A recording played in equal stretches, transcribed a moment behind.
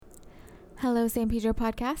Hello San Pedro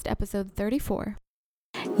Podcast, episode 34.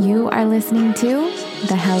 You are listening to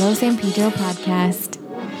the Hello San Pedro Podcast.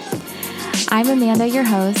 I'm Amanda, your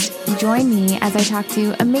host. Join me as I talk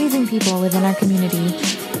to amazing people within our community,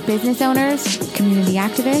 business owners, community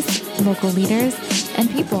activists, local leaders, and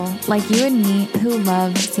people like you and me who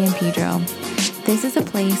love San Pedro. This is a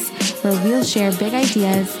place where we'll share big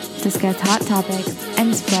ideas, discuss hot topics,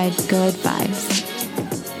 and spread good vibes.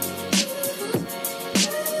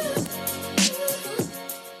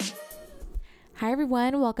 Hi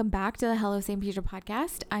everyone, welcome back to the Hello San Pedro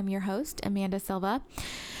Podcast. I'm your host, Amanda Silva.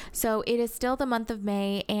 So it is still the month of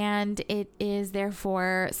May, and it is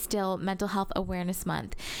therefore still Mental Health Awareness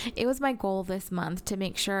Month. It was my goal this month to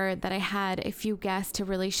make sure that I had a few guests to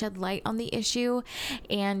really shed light on the issue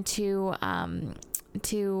and to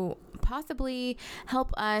possibly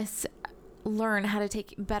help us learn how to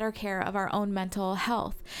take better care of our own mental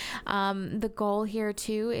health. The goal here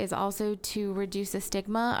too is also to reduce the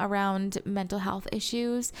stigma around mental health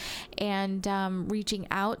issues and reaching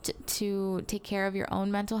out to take care of your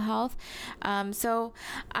own mental health. So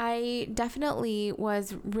I definitely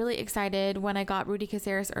was really excited when I got Rudy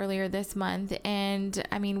Caceres earlier this month, and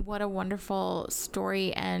I mean, what a wonderful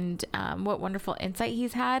story and what wonderful insight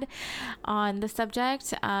he's had on the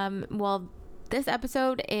subject. Well, this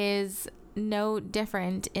episode is no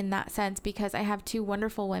different in that sense because I have two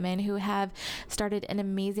wonderful women who have started an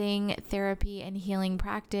amazing therapy and healing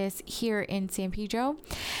practice here in San Pedro.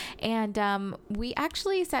 And we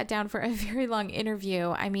actually sat down for a very long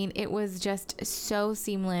interview. I mean, it was just so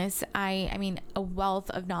seamless. I mean, a wealth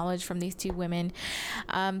of knowledge from these two women.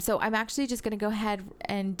 So I'm actually just going to go ahead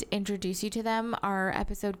and introduce you to them. Our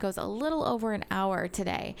episode goes a little over an hour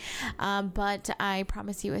today, but I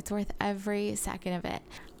promise you it's worth every second of it.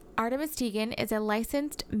 Artemis Teagan is a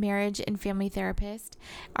licensed marriage and family therapist.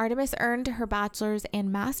 Artemis earned her bachelor's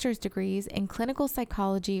and master's degrees in clinical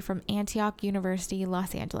psychology from Antioch University,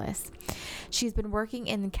 Los Angeles. She's been working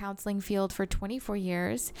in the counseling field for 24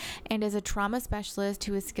 years and is a trauma specialist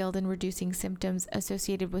who is skilled in reducing symptoms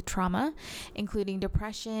associated with trauma, including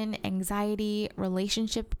depression, anxiety,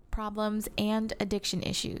 relationship problems, and addiction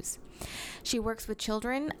issues. She works with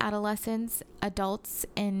children, adolescents, adults,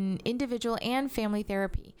 in individual and family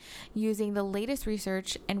therapy using the latest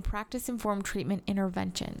research and practice-informed treatment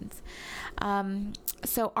interventions.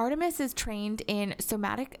 So Artemis is trained in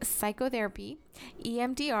somatic psychotherapy,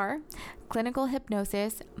 EMDR, clinical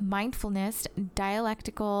hypnosis, mindfulness,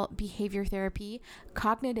 dialectical behavior therapy,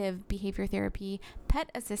 cognitive behavior therapy,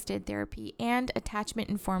 pet-assisted therapy, and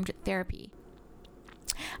attachment-informed therapy.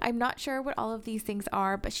 I'm not sure what all of these things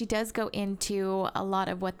are, but she does go into a lot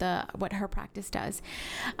of what her practice does.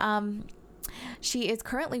 She is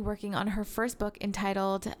currently working on her first book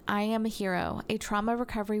entitled I Am a Hero, a trauma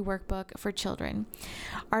recovery workbook for children.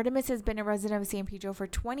 Artemis has been a resident of San Pedro for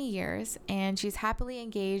 20 years, and she's happily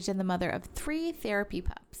engaged and the mother of 3 therapy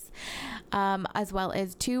pups, as well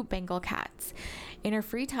as 2 Bengal cats. In her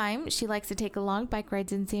free time, she likes to take long bike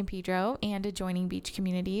rides in San Pedro and adjoining beach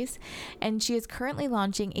communities, and she is currently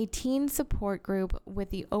launching a teen support group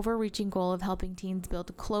with the overreaching goal of helping teens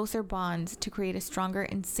build closer bonds to create a stronger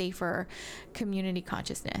and safer community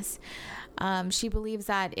consciousness. She believes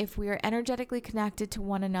that if we are energetically connected to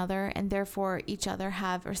one another and therefore each other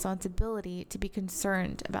have a responsibility to be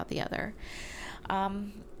concerned about the other.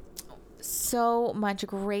 So much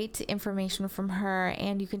great information from her,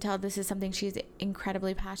 and you can tell this is something she's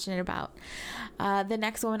incredibly passionate about. The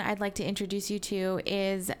next woman I'd like to introduce you to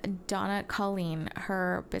is Donna Colleen,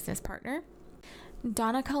 her business partner.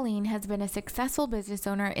 Donna Colleen has been a successful business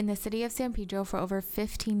owner in the city of San Pedro for over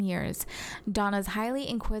 15 years. Donna's highly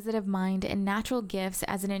inquisitive mind and natural gifts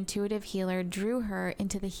as an intuitive healer drew her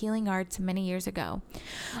into the healing arts many years ago.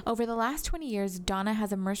 Over the last 20 years, Donna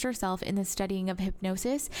has immersed herself in the studying of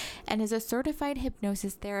hypnosis and is a certified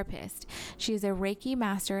hypnosis therapist. She is a Reiki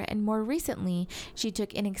master, and more recently, she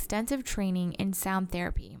took an extensive training in sound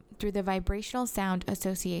therapy through the Vibrational Sound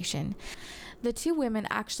Association. The two women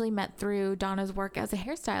actually met through Donna's work as a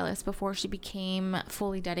hairstylist before she became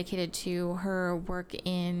fully dedicated to her work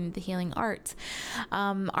in the healing arts.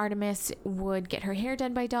 Artemis would get her hair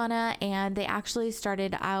done by Donna, and they actually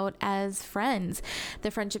started out as friends.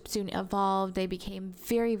 The friendship soon evolved. They became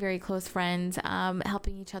very, very close friends,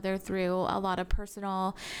 helping each other through a lot of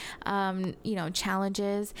personal,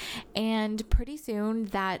 challenges. And pretty soon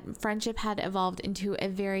that friendship had evolved into a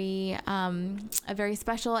very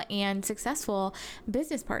special and successful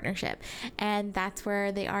business partnership, and that's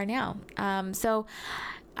where they are now. So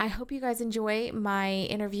I hope you guys enjoy my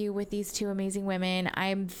interview with these two amazing women.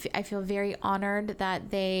 I feel very honored that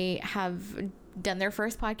they have done their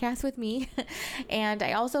first podcast with me. And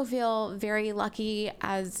I also feel very lucky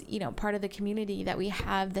as, part of the community that we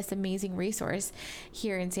have this amazing resource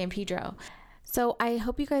here in San Pedro. So I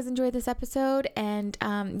hope you guys enjoyed this episode and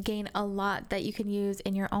gain a lot that you can use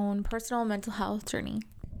in your own personal mental health journey.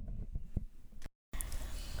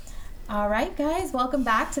 All right, guys, welcome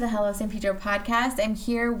back to the Hello San Pedro podcast. I'm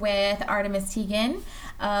here with Artemis Teagan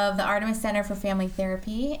of the Artemis Center for Family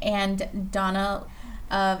Therapy and Donna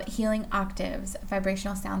of Healing Octaves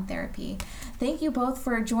Vibrational Sound Therapy. Thank you both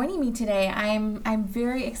for joining me today. I'm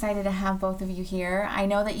very excited to have both of you here. I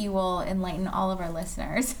know that you will enlighten all of our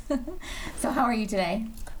listeners. So how are you today?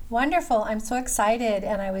 Wonderful. I'm so excited,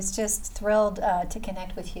 and I was just thrilled to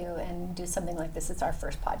connect with you and do something like this. It's our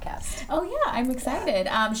first podcast. Oh yeah, I'm excited.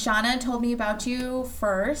 Shauna told me about you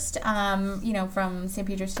first, from San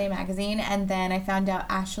Pedro Today magazine, and then I found out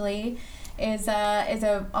Ashley is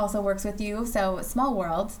also works with you. So small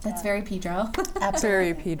world. That's very Pedro.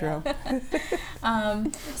 Absolutely. Very Pedro.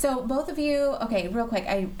 So both of you. Okay, real quick.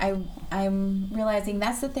 I'm realizing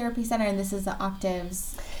that's the therapy center, and this is the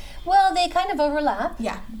Octaves. Well, they kind of overlap.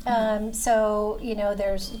 Yeah. So,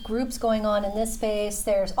 there's groups going on in this space.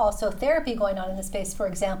 There's also therapy going on in this space. For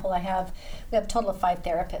example, we have a total of 5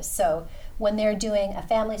 therapists. So when they're doing a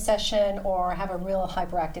family session or have a real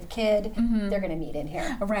hyperactive kid, they're going to meet in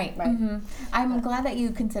here. Right. Mm-hmm. I'm glad that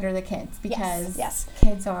you consider the kids because yes.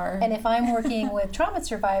 Kids are... And if I'm working with trauma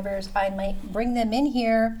survivors, I might bring them in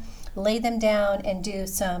here, lay them down, and do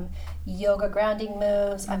some yoga grounding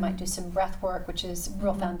moves. I might do some breath work, which is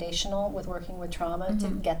real foundational with working with trauma to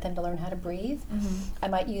get them to learn how to breathe. I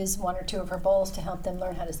might use 1 or 2 of her bowls to help them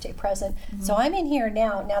learn how to stay present. So I'm in here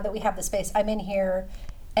now that we have the space, I'm in here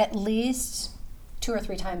at least 2 or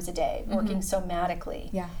 3 times a day, working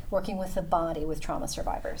somatically, working with the body with trauma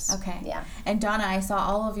survivors. Okay. Yeah. And Donna, I saw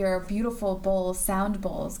all of your beautiful bowls, sound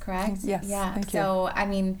bowls, correct? Yes. Yeah. Thank you. So,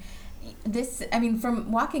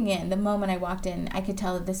 from walking in, the moment I walked in, I could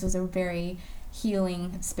tell that this was a very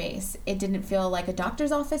healing space. It didn't feel like a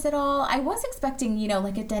doctor's office at all. I was expecting,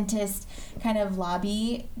 like a dentist kind of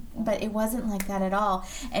lobby, but it wasn't like that at all.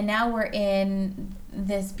 And now we're in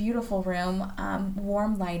this beautiful room,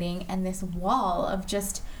 warm lighting, and this wall of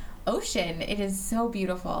just ocean. It is so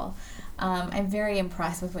beautiful. I'm very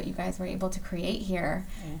impressed with what you guys were able to create here.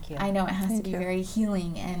 Thank you. I know it has to be very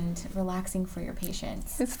healing and relaxing for your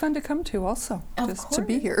patients. It's fun to come to also, to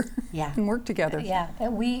be here and work together. Yeah,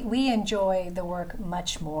 and we enjoy the work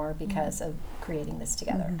much more because of creating this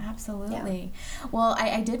together. Absolutely. Yeah. Well,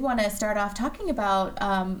 I did want to start off talking about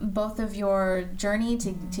both of your journey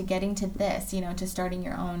to getting to this, to starting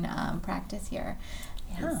your own practice here.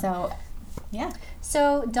 Yeah.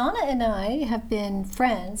 So Donna and I have been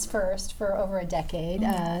friends first for over a decade.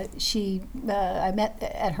 I met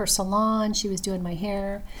at her salon. She was doing my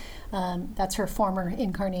hair. That's her former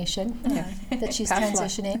incarnation that she's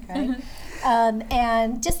transitioning. Right?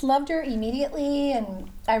 And just loved her immediately. And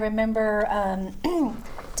I remember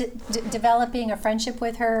developing a friendship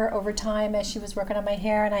with her over time as she was working on my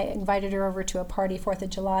hair. And I invited her over to a party, 4th of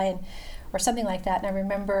July, or something like that. And I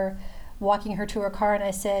remember walking her to her car, and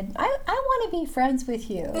I said, I want to be friends with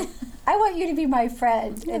you. I want you to be my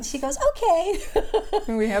friend. Yes. And she goes, okay.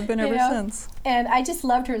 And we have been ever since. And I just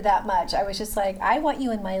loved her that much. I was just like, I want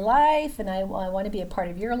you in my life, and I want to be a part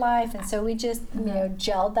of your life. And so we just,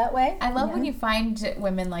 gelled that way. I love when you find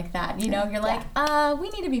women like that. You're like, we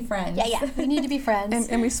need to be friends. Yeah, we need to be friends.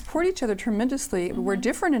 And we support each other tremendously. We're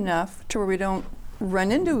different enough to where we don't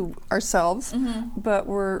run into ourselves, but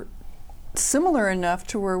we're similar enough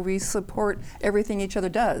to where we support everything each other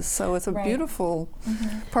does. So it's a beautiful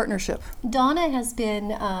partnership. Donna has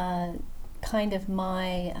been kind of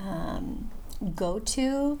my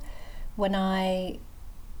go-to when I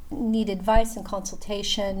need advice and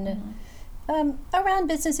consultation around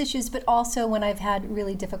business issues, but also when I've had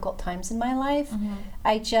really difficult times in my life.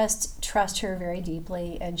 I just trust her very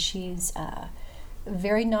deeply, and she's a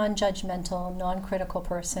very non-judgmental, non-critical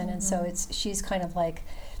person, and so she's kind of like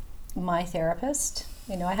my therapist.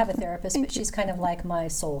 I have a therapist, but she's kind of like my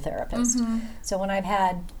soul therapist. So when I've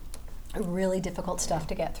had really difficult stuff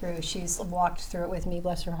to get through, she's walked through it with me,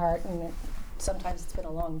 bless her heart, and sometimes it's been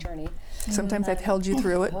a long journey. Sometimes I've held you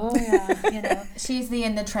through it. Oh yeah, she's the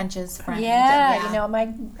in the trenches friend. Yeah,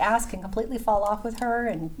 my ass can completely fall off with her,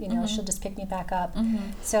 and she'll just pick me back up.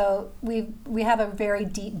 So we have a very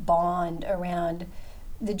deep bond around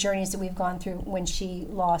the journeys that we've gone through. When she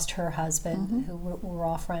lost her husband, who we're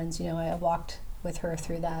all friends, I walked with her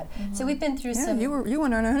through that. So we've been through some... you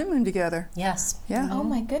went on a honeymoon together. Yes. Yeah. Oh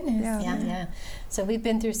my goodness. Yeah. So we've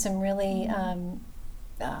been through some really,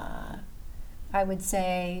 I would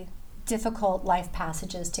say, difficult life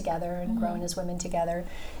passages together and grown as women together.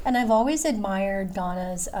 And I've always admired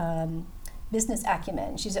Donna's business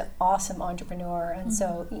acumen. She's an awesome entrepreneur. And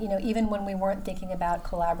so, even when we weren't thinking about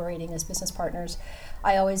collaborating as business partners,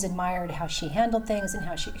 I always admired how she handled things and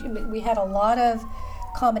how we had a lot of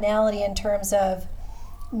commonality in terms of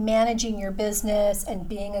managing your business and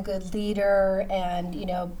being a good leader and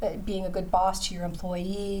being a good boss to your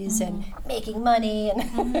employees and making money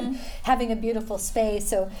and having a beautiful space.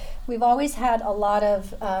 So we've always had a lot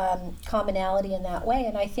of commonality in that way,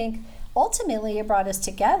 and I think ultimately it brought us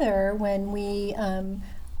together when we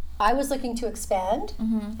I was looking to expand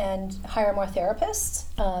and hire more therapists,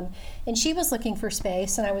 and she was looking for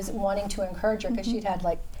space, and I was wanting to encourage her because she'd had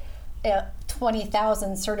like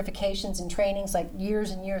 20,000 certifications and trainings, like years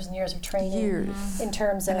and years and years of training in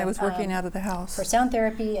terms of. And I was working out of the house for sound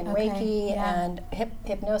therapy and Reiki and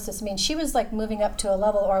hypnosis. I mean, she was like moving up to a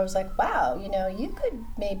level where I was like, wow, you could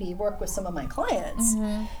maybe work with some of my clients.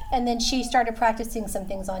 And then she started practicing some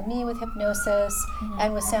things on me with hypnosis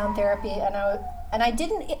and with sound therapy, and I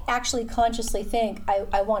didn't actually consciously think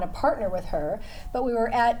I want to partner with her, but we were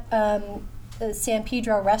at the San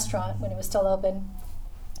Pedro restaurant when it was still open.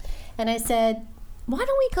 And I said, why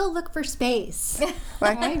don't we go look for space?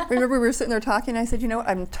 I remember we were sitting there talking, and I said,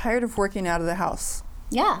 I'm tired of working out of the house.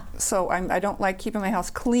 Yeah. So I don't like keeping my house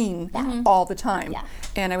clean all the time. Yeah.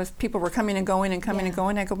 And people were coming and going and coming and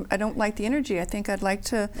going. I go, I don't like the energy. I think I'd like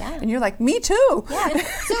to. And you're like, me too. Yeah.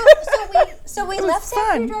 So we left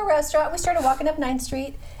San Pedro restaurant. We started walking up 9th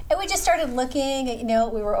Street. And we just started looking,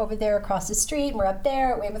 we were over there across the street, and we're up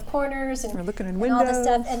there at Weymouth Corners, and we're looking in windows. All this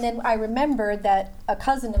stuff. And then I remembered that a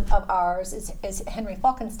cousin of ours is Henry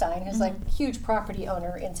Falkenstein, who's like a huge property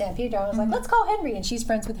owner in San Pedro. I was like, let's call Henry, and she's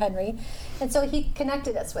friends with Henry. And so he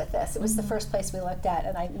connected us with this. It was the first place we looked at,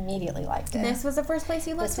 and I immediately liked it. This was the first place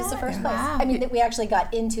you looked at? This was the first place. Wow. I mean, that we actually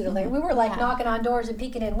got into later. We were like knocking on doors and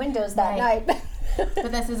peeking in windows that night.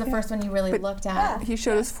 But this is the first one you really looked at. He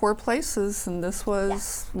showed us 4 places, and this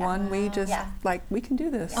was one we just like, we can do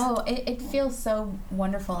this. Oh, it feels so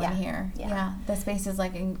wonderful in here. Yeah. The space is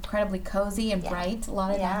like incredibly cozy and bright, a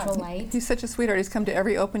lot of natural light. He's such a sweetheart. He's come to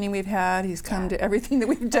every opening we've had. He's come to everything that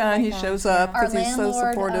we've done. He shows up because he's so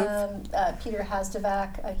supportive. Peter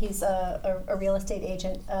Hasdevac, he's a real estate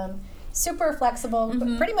agent. Super flexible,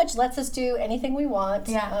 but pretty much lets us do anything we want,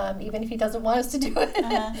 even if he doesn't want us to do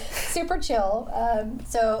it. Super chill.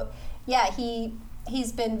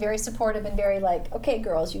 He's been very supportive and very like, okay,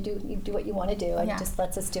 girls, you do what you want to do, and just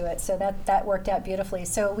lets us do it. So that worked out beautifully.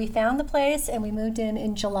 So we found the place, and we moved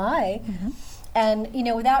in July. And,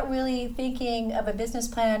 without really thinking of a business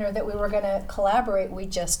plan or that we were going to collaborate, we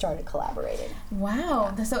just started collaborating.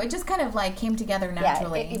 Wow. So it just kind of like came together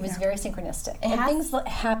naturally. Yeah, it was very synchronistic. Things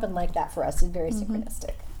happen like that for us. It's very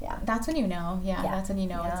synchronistic. Yeah. That's when you know. Yeah. That's when you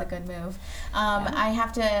know it's a good move.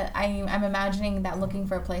 I'm imagining that looking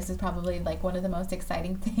for a place is probably like one of the most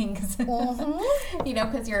exciting things.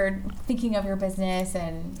 Because you're thinking of your business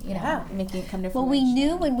and, making it come to fruition. Well, we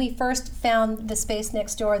knew when we first found the space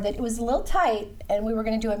next door that it was a little tight and we were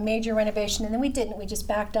going to do a major renovation, and then we didn't. We just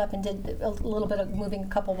backed up and did a little bit of moving a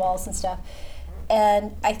couple walls and stuff.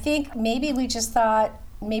 And I think maybe we just thought,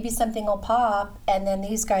 maybe something will pop, and then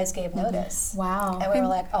these guys gave notice. Wow. And we were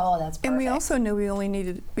like, oh, that's perfect. And we also knew we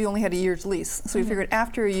only had a year's lease. So we figured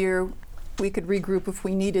after a year, we could regroup if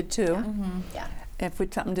we needed to. If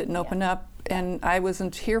something didn't open up. And I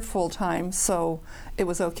wasn't here full time, so it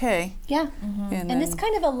was okay. Yeah. And this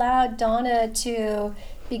kind of allowed Donna to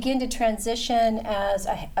begin to transition as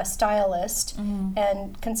a stylist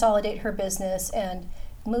and consolidate her business and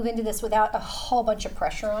move into this without a whole bunch of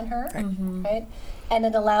pressure on her, right? And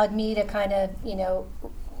it allowed me to kind of,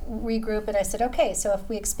 regroup, and I said, okay, so if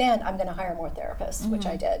we expand, I'm going to hire more therapists, which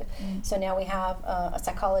I did. So now we have a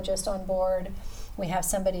psychologist on board. We have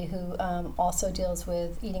somebody who also deals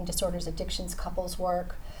with eating disorders, addictions, couples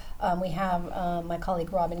work. We have my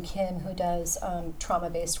colleague Robin Kim, who does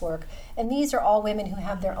trauma-based work. And these are all women who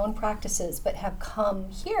have their own practices but have come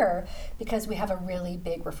here because we have a really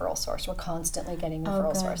big referral source. We're constantly getting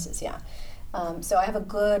referral sources, so I have a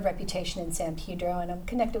good reputation in San Pedro, and I'm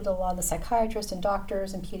connected with a lot of the psychiatrists and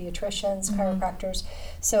doctors and pediatricians, chiropractors,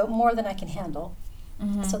 so more than I can handle.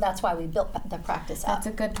 So that's why we built the practice up. That's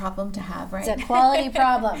a good problem to have, right? It's a quality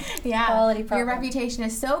problem. Quality problem. Your reputation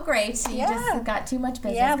is so great, so you just got too much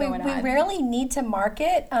business going on. We rarely need to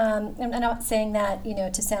market. I'm not saying that,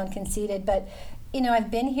 to sound conceited, but I've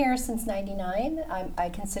been here since '99. I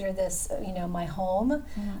consider this, my home.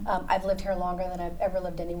 I've lived here longer than I've ever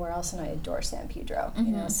lived anywhere else, and I adore San Pedro.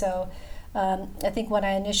 So I think when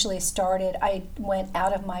I initially started, I went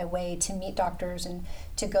out of my way to meet doctors and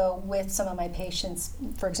to go with some of my patients.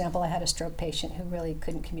 For example, I had a stroke patient who really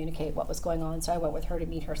couldn't communicate what was going on, so I went with her to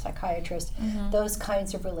meet her psychiatrist. Those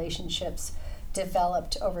kinds of relationships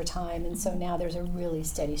developed over time, and so now there's a really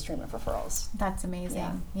steady stream of referrals. That's amazing.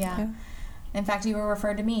 Yeah. Yeah. In fact, you were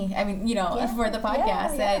referred to me. I mean, for the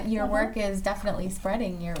podcast, that your work is definitely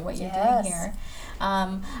spreading what you're doing here.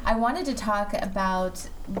 I wanted to talk about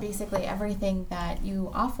basically everything that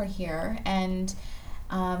you offer here, and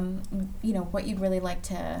what you'd really like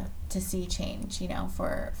to see change,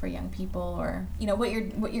 for young people, or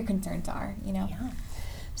what your concerns are, Yeah.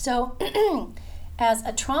 So, as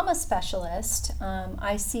a trauma specialist,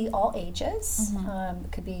 I see all ages.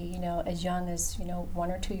 It could be, as young as,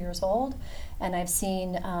 1 or 2 years old. And I've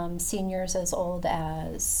seen seniors as old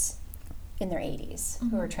as in their 80s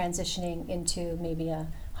who are transitioning into maybe a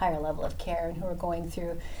higher level of care and who are going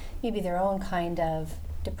through maybe their own kind of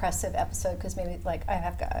depressive episode, because maybe like I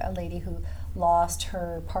have got a lady who lost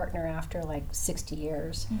her partner after like 60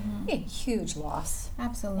 years. A huge loss.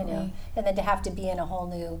 Absolutely. And then to have to be in a whole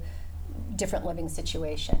new different living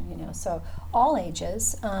situation, so all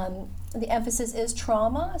ages. The emphasis is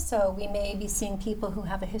trauma, so we may be seeing people who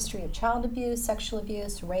have a history of child abuse, sexual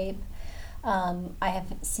abuse, rape. I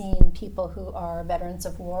have seen people who are veterans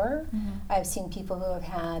of war. I've seen people who have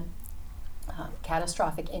had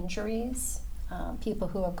catastrophic injuries, people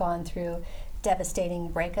who have gone through devastating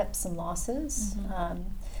breakups and losses.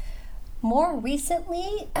 More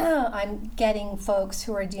recently, I'm getting folks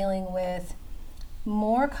who are dealing with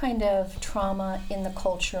more kind of trauma in the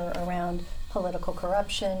culture around political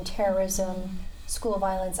corruption, terrorism, school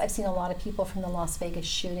violence. I've seen a lot of people from the Las Vegas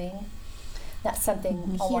shooting. That's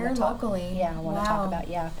something I want to talk locally. Yeah, I want to talk about.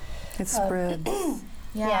 Yeah, it spreads.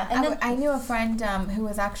 Yeah, and then, I knew a friend who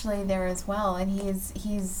was actually there as well, and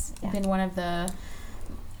he's been one of the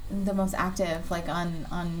most active, like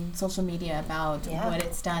on social media, about what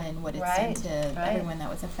it's done and what it's done to everyone that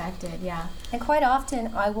was affected. Yeah. And quite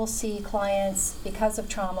often I will see clients because of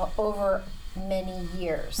trauma over many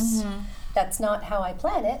years. That's not how I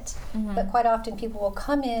plan it, but quite often people will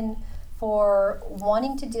come in for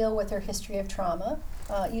wanting to deal with their history of trauma,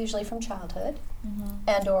 usually from childhood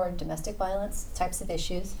and or domestic violence types of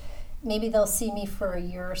issues. Maybe they'll see me for a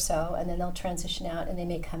year or so, and then they'll transition out, and they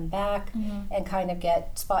may come back and kind of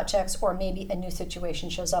get spot checks, or maybe a new situation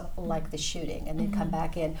shows up like the shooting, and they come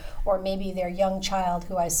back in. Or maybe their young child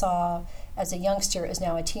who I saw as a youngster is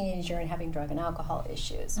now a teenager and having drug and alcohol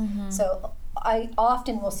issues. So I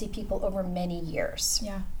often will see people over many years.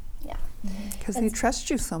 Yeah. Because they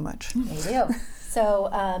trust you so much. They do. So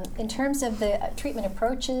in terms of the treatment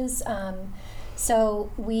approaches,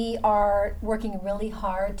 so we are working really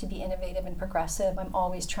hard to be innovative and progressive. I'm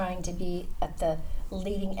always trying to be at the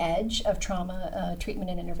leading edge of trauma treatment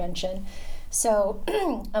and intervention. So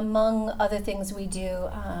among other things we do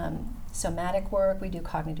somatic work, we do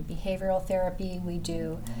cognitive behavioral therapy, we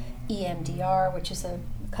do EMDR, which is a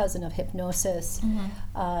cousin of hypnosis.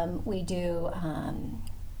 We do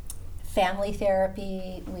family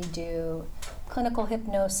therapy, we do clinical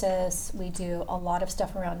hypnosis, we do a lot of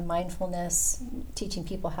stuff around mindfulness, teaching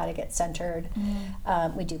people how to get centered.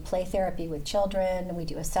 We do play therapy with children, we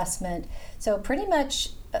do assessment. So pretty much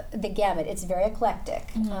the gamut. It's very eclectic.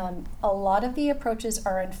 A lot of the approaches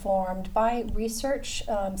are informed by research,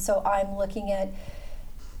 so I'm looking at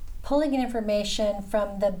pulling in information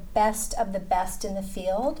from the best of the best in the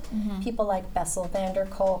field, people like Bessel van der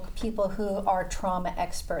Kolk, people who are trauma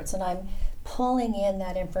experts, and I'm pulling in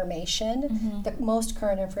that information, the most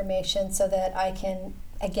current information, so that I can,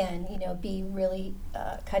 again, be really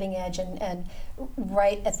cutting edge and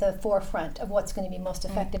right at the forefront of what's going to be most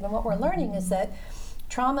effective. And what we're learning is that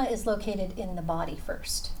trauma is located in the body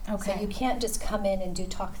first. Okay. So you can't just come in and do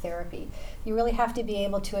talk therapy. You really have to be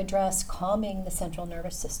able to address calming the central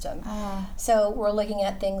nervous system. So we're looking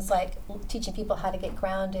at things like teaching people how to get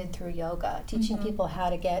grounded through yoga, teaching people how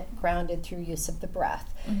to get grounded through use of the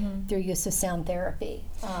breath, through use of sound therapy.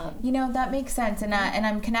 That makes sense, and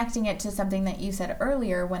I'm connecting it to something that you said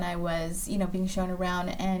earlier when I was, being shown around,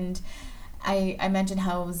 and I mentioned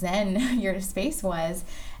how zen your space was.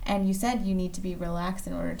 And you said you need to be relaxed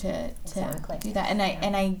in order to do that.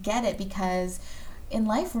 And I get it, because in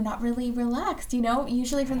life we're not really relaxed,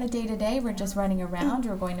 Usually from the day to day we're just running around,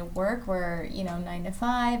 we're going to work, we're 9 to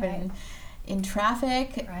 5 and in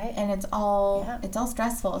traffic, and it's all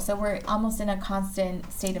stressful. So we're almost in a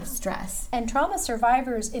constant state of stress. And trauma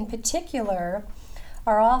survivors in particular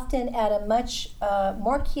are often at a much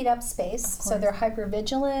more keyed up space. So they're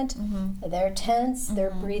hypervigilant, they're tense,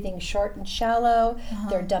 they're breathing short and shallow,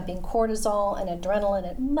 they're dumping cortisol and adrenaline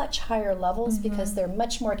at much higher levels because they're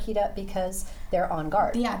much more keyed up because they're on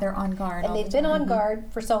guard. Yeah, they're on guard. And they've been on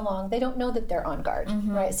guard for so long, they don't know that they're on guard,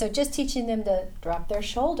 right? So just teaching them to drop their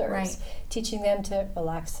shoulders, teaching them to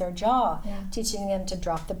relax their jaw, teaching them to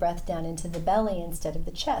drop the breath down into the belly instead of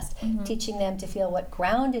the chest, teaching them to feel what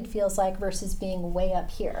grounded feels like versus being way up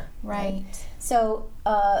here. Right. So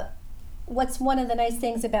what's one of the nice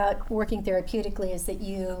things about working therapeutically is that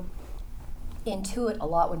you intuit a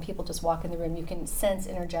lot when people just walk in the room. You can sense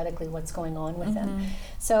energetically what's going on with them.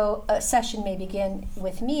 So a session may begin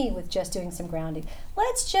with me with just doing some grounding.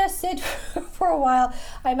 Let's just sit for a while.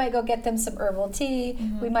 I might go get them some herbal tea.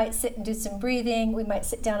 We might sit and do some breathing. We might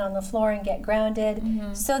sit down on the floor and get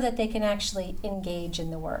grounded so that they can actually engage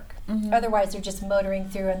in the work. Otherwise, they're just motoring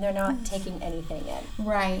through and they're not taking anything in.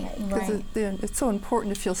 Right. Because it's so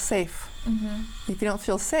important to feel safe. If you don't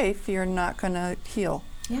feel safe, you're not going to heal.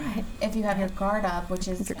 Yeah, if you have your guard up, which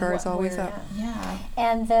is your guard's always up. Yeah.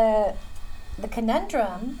 And the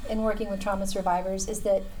conundrum in working with trauma survivors is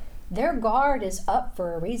that their guard is up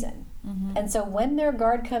for a reason. And so when their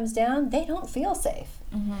guard comes down, they don't feel safe.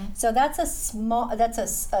 So that's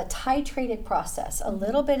a titrated process, a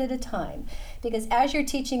little bit at a time. Because as you're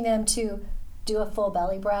teaching them to do a full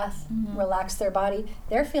belly breath, relax their body,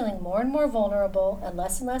 they're feeling more and more vulnerable and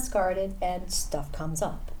less guarded, and stuff comes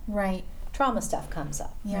up. Right. Trauma stuff comes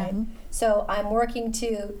up, right? So I'm working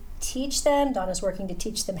to teach them, Donna's working to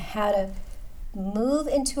teach them how to move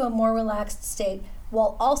into a more relaxed state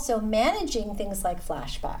while also managing things like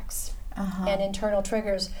flashbacks and internal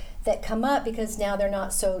triggers that come up because now they're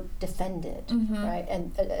not so defended, right?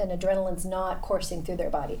 And adrenaline's not coursing through their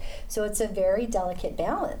body. So it's a very delicate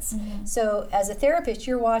balance. So as a therapist,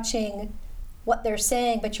 you're watching what they're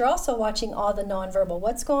saying, but you're also watching all the nonverbal.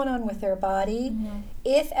 What's going on with their body?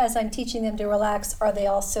 If, as I'm teaching them to relax, are they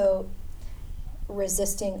also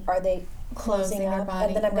resisting? Are they closing their up?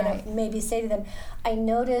 body, And then I'm going to maybe say to them, I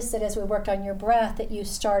noticed that as we worked on your breath that you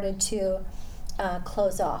started to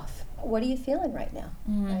close off. What are you feeling right now?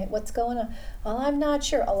 Right? What's going on? Well, I'm not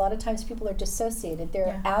sure. A lot of times people are dissociated.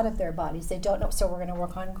 They're out of their bodies. They don't know. So we're going to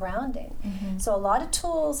work on grounding. So a lot of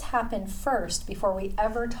tools happen first before we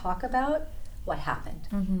ever talk about what happened.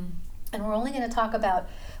 And we're only going to talk about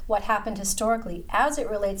what happened historically as it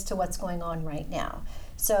relates to what's going on right now.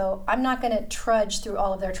 So I'm not going to trudge through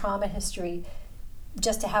all of their trauma history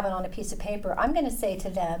just to have it on a piece of paper. I'm going to say to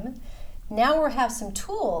them, now we have some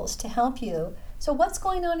tools to help you. So what's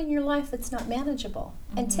going on in your life that's not manageable?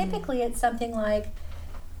 And typically it's something like,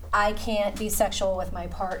 I can't be sexual with my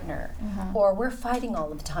partner, or we're fighting all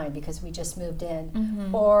the time because we just moved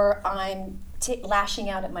in, or I'm lashing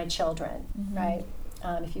out at my children, right?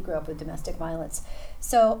 If you grew up with domestic violence.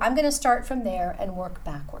 So I'm going to start from there and work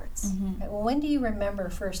backwards. Right? Well, when do you remember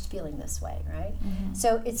first feeling this way, right?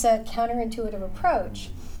 So it's a counterintuitive approach,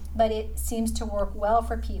 but it seems to work well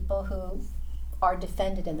for people who are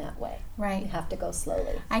defended in that way. Right. You have to go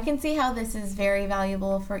slowly. I can see how this is very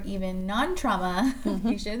valuable for even non-trauma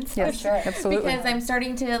patients. Yes, sure. absolutely. Because I'm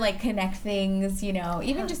starting to like connect things, you know,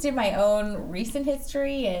 even just in my own recent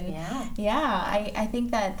history. And I think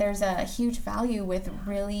that there's a huge value with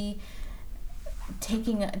really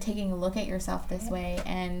taking a look at yourself this way,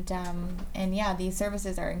 and these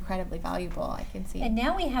services are incredibly valuable. I can see. And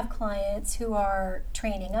now we have clients who are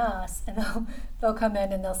training us, and they'll come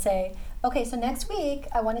in and they'll say, okay, so next week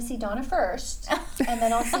I want to see Donna first, and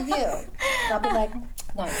then I'll see you. And I'll be like,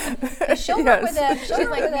 nice. She'll work with them. She'll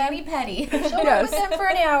work with them. Petty. She'll work with them for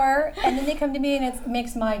an hour, and then they come to me, and it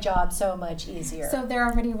makes my job so much easier. So they're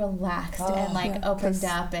already relaxed and like opened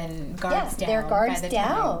up and guards down. Their guards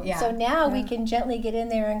down. Yeah. So now we can gently get in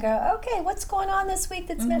there and go, okay, what's going on this week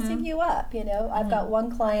that's messing you up? You know, I've got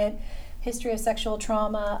one client, history of sexual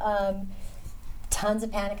trauma, tons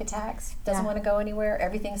of panic attacks, doesn't want to go anywhere,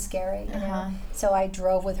 everything's scary, you know. So I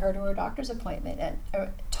drove with her to her doctor's appointment and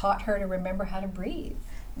taught her to remember how to breathe,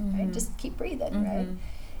 right? Just keep breathing, right?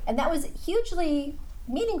 And that was hugely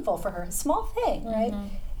meaningful for her, a small thing, right?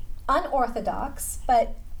 Unorthodox,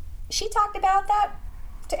 but she talked about that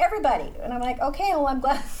to everybody, and I'm like, okay, well, I'm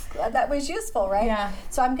glad that was useful, right? Yeah.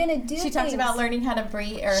 So I'm going to do. She talked about learning how to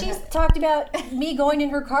breathe. She's talked about me going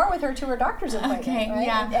in her car with her to her doctor's appointment,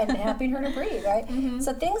 right? And helping her to breathe, right?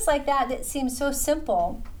 So things like that seem so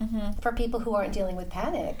simple for people who aren't dealing with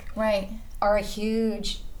panic, right, are a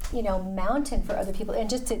huge, mountain for other people. And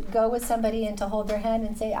just to go with somebody and to hold their hand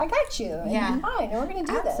and say, I got you, and you're fine, and we're going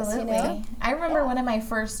to do this. I remember one of my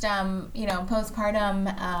first,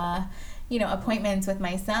 postpartum appointments with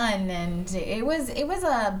my son, and it was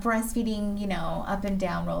a breastfeeding, up and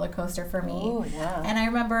down roller coaster for me. Oh, yeah. And I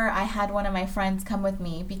remember I had one of my friends come with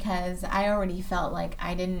me because I already felt like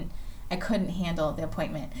I couldn't handle the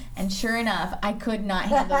appointment. And sure enough, I could not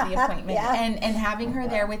handle the appointment. Yeah. And having her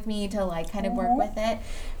there with me to like kind of work with it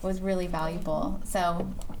was really valuable. So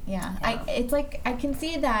yeah. It's like I can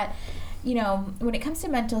see that, when it comes to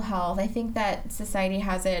mental health, I think that society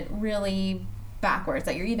has it really backwards,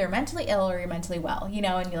 that you're either mentally ill or you're mentally well, and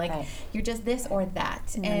you're like, right. You're just this or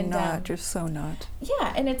that. You're so not.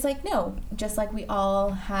 Yeah, and it's like, no, just like we all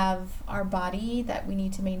have our body that we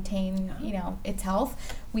need to maintain, its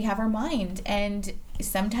health, we have our mind. And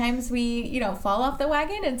sometimes we, fall off the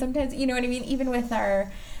wagon, and sometimes, you know what I mean? Even with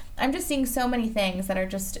I'm just seeing so many things that are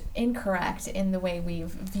just incorrect in the way we've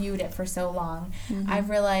viewed it for so long. Mm-hmm. I've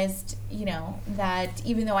realized, that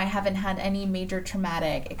even though I haven't had any major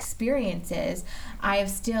traumatic experiences, I have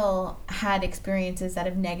still had experiences that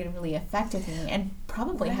have negatively affected me and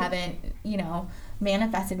probably right. haven't,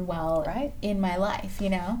 manifested well right. in my life,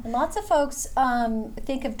 And lots of folks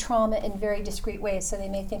think of trauma in very discrete ways. So they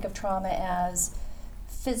may think of trauma as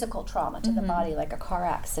physical trauma to mm-hmm. the body, like a car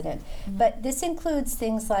accident. Mm-hmm. But this includes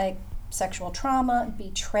things like sexual trauma,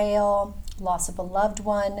 betrayal, loss of a loved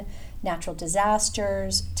one, natural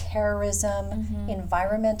disasters, terrorism, mm-hmm.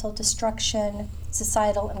 environmental destruction,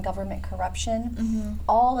 societal and government corruption, mm-hmm.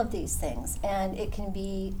 all of these things. And it can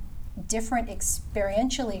be different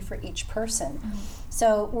experientially for each person. Mm-hmm.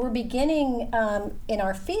 So we're beginning in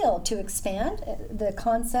our field to expand the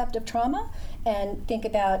concept of trauma and think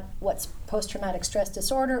about what's post-traumatic stress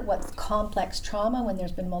disorder, what's complex trauma when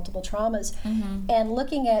there's been multiple traumas, mm-hmm. and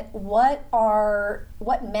looking at what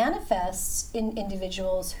manifests in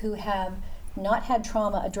individuals who have not had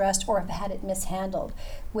trauma addressed or have had it mishandled,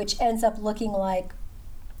 which ends up looking like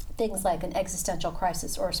things like an existential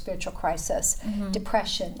crisis or a spiritual crisis, mm-hmm.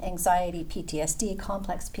 depression, anxiety, PTSD,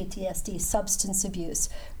 complex PTSD, substance abuse,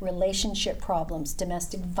 relationship problems,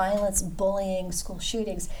 domestic violence, bullying, school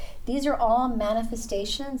shootings. These are all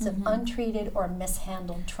manifestations mm-hmm. of untreated or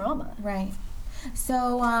mishandled trauma. Right.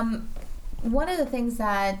 So one of the things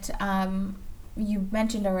that you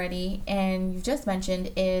mentioned already and you've just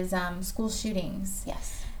mentioned is school shootings.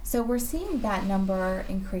 Yes. So we're seeing that number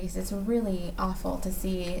increase. It's really awful to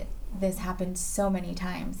see this happen so many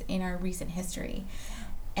times in our recent history.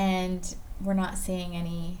 And we're not seeing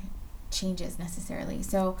any changes necessarily.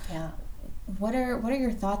 So yeah. What are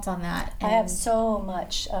your thoughts on that? I have so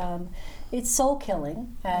much. It's soul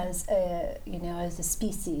killing as a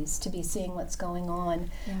species to be seeing what's going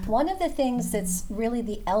on. Yeah. One of the things that's really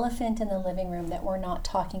the elephant in the living room that we're not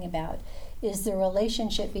talking about is the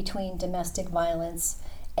relationship between domestic violence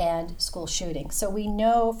and school shooting. So we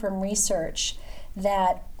know from research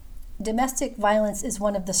that domestic violence is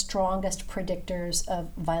one of the strongest predictors of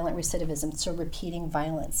violent recidivism, so repeating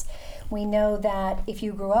violence. We know that if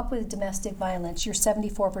you grew up with domestic violence, you're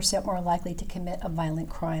 74% more likely to commit a violent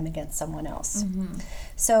crime against someone else. Mm-hmm.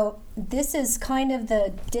 So this is kind of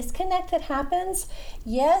the disconnect that happens.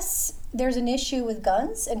 Yes, there's an issue with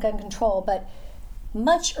guns and gun control, but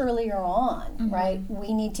much earlier on, mm-hmm. right,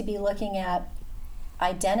 we need to be looking at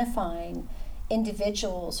identifying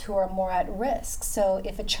individuals who are more at risk. So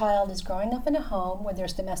if a child is growing up in a home where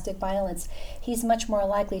there's domestic violence, he's much more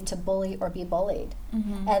likely to bully or be bullied.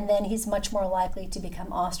 Mm-hmm. And then he's much more likely to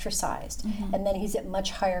become ostracized. Mm-hmm. And then he's at much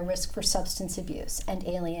higher risk for substance abuse and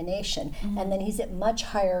alienation. Mm-hmm. And then he's at much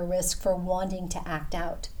higher risk for wanting to act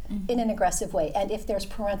out in an aggressive way. And if there's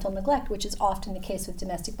parental neglect, which is often the case with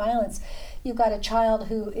domestic violence, you've got a child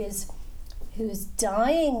who's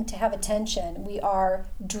dying to have attention. We are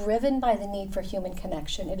driven by the need for human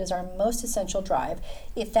connection. It is our most essential drive.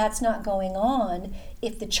 If that's not going on,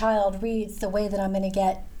 if the child reads the way that I'm going to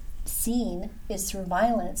get seen is through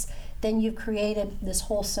violence, then you've created this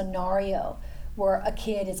whole scenario where a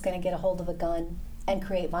kid is going to get a hold of a gun and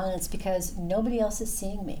create violence because nobody else is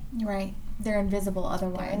seeing me. Right. They're invisible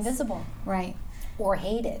otherwise. They're invisible. Right. Or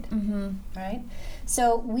hated, mm-hmm. right?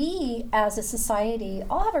 So we, as a society,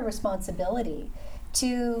 all have a responsibility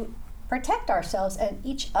to protect ourselves and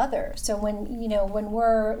each other. So when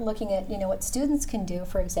we're looking at what students can do,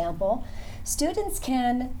 for example, students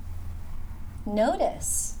can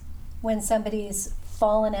notice when somebody's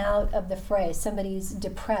fallen out of the fray, somebody's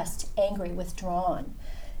depressed, angry, withdrawn,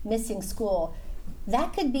 missing school.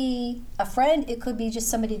 That could be a friend, it could be just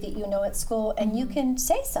somebody that you know at school, and you can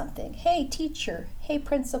say something. Hey, teacher. Hey,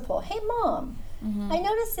 principal. Hey, mom. I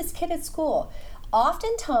noticed this kid at school.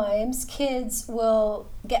 Oftentimes, kids will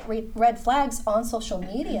get red flags on social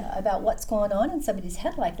media about what's going on in somebody's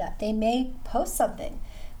head like that. They may post something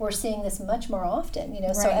we're seeing this much more often, you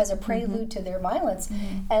know, so Right. as a prelude to their violence.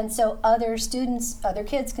 And so other students, other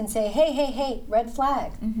kids can say, hey, red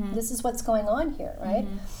flag. This is what's going on here, right?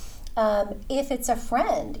 If it's a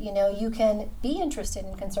friend, you know, you can be interested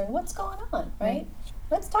and concerned. What's going on, right?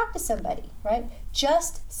 Let's talk to somebody, right?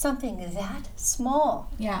 Just something that small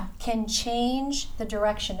can change the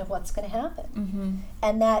direction of what's going to happen.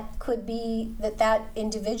 And that could be that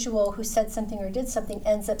individual who said something or did something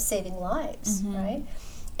ends up saving lives, right?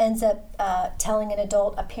 Ends up telling an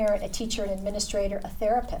adult, a parent, a teacher, an administrator, a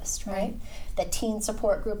therapist, right? The teen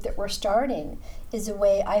support group that we're starting is a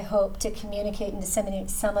way, I hope, to communicate and disseminate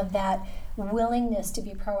some of that willingness to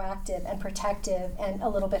be proactive and protective and a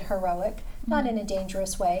little bit heroic, not in a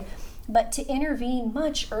dangerous way, but to intervene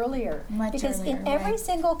much earlier. Because in every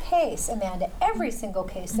single case, Amanda, every single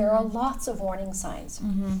case, there are lots of warning signs.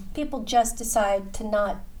 People just decide to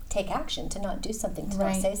not take action, to not do something, to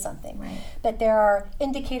not say something. But there are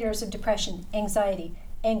indicators of depression, anxiety,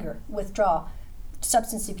 anger, withdrawal,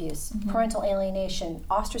 substance abuse, parental alienation,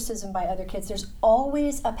 ostracism by other kids. There's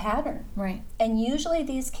always a pattern. And usually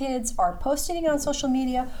these kids are posting it on social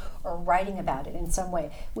media or writing about it in some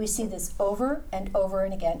way. We see this over and over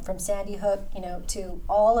and again, from Sandy Hook, you know, to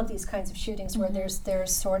all of these kinds of shootings where there's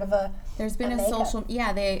sort of there's been a social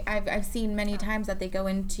I've seen many times that they go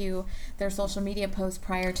into their social media posts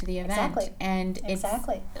prior to the event, and it's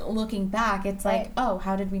looking back, it's like, oh,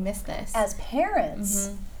 how did we miss this? As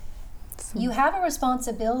parents, you have a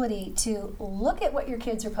responsibility to look at what your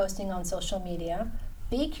kids are posting on social media,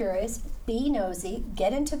 be curious, be nosy,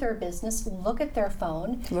 get into their business, look at their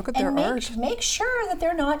phone, look at their art. Make sure that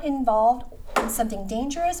they're not involved in something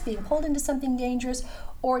dangerous, being pulled into something dangerous,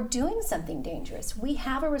 or doing something dangerous. We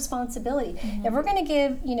have a responsibility. If we're going to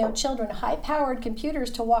give, you know, children high-powered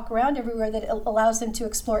computers to walk around everywhere that allows them to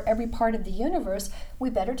explore every part of the universe,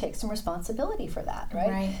 we better take some responsibility for that,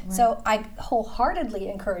 right? So I wholeheartedly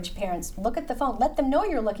encourage parents, look at the phone, let them know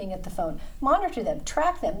you're looking at the phone, monitor them,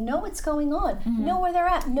 track them, know what's going on, know where they're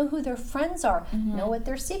at, know who their friends are, know what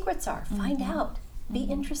their secrets are, find out, be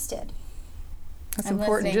interested. That's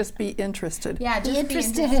important. Just be interested. Yeah, just be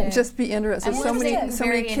interested. Just be interested. So many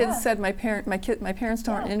kids Yeah. said my parents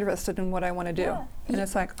aren't interested in what I want to do, and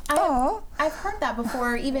it's like, I've heard that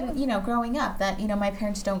before, even, you know, growing up, that, you know, my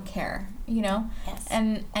parents don't care, you know,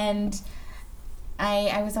 and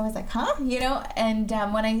I was always like, huh, you know, and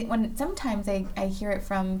when sometimes I hear it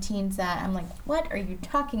from teens that I'm like, what are you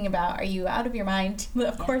talking about? Are you out of your mind?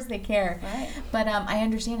 Of course they care, but I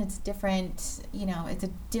understand it's different, you know, it's a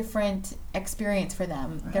different experience for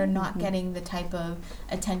them. They're not getting the type of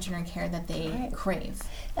attention or care that they crave.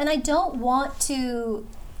 And I don't want to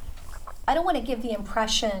give the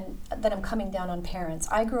impression that I'm coming down on parents.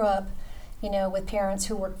 I grew up, you know, with parents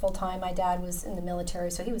who worked full time. My dad was in the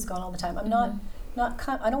military, so he was gone all the time.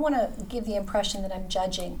 I don't want to give the impression that I'm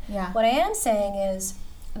judging. What I am saying is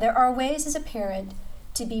there are ways as a parent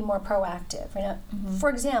to be more proactive. You know? For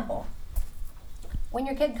example, when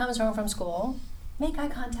your kid comes home from school, make eye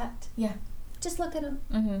contact. Just look at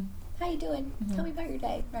them. How you doing? Tell me about your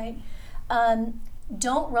day, right?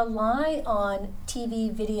 Don't rely on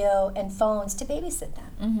TV, video, and phones to babysit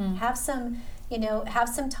them. Have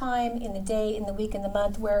some time in the day, in the week, in the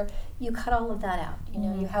month where you cut all of that out. You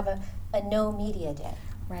know, you have a no media day,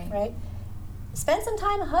 right? Spend some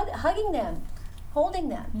time hugging them, holding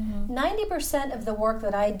them. 90% of the work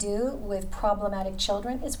that I do with problematic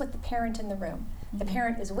children is with the parent in the room. The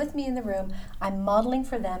parent is with me in the room. I'm modeling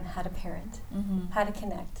for them how to parent, how to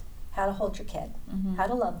connect, how to hold your kid, how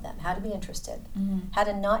to love them, how to be interested, how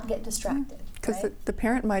to not get distracted. Because the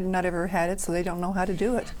parent might not ever had it, so they don't know how to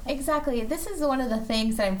do it. Exactly. This is one of the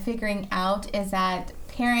things that I'm figuring out, is that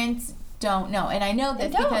parents don't know. And I know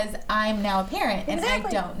this because I'm now a parent and I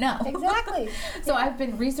don't know. So I've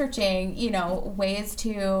been researching, you know, ways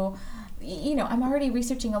to, you know, I'm already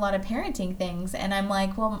researching a lot of parenting things, and I'm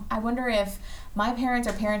like, well, I wonder if my parents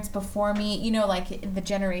or parents before me, you know, like the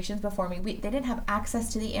generations before me, they didn't have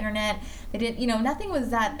access to the internet. They didn't, you know, nothing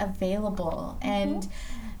was that available. And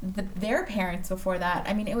their parents before that,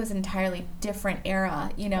 I mean, it was an entirely different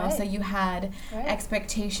era, you know, so you had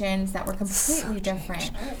expectations that were completely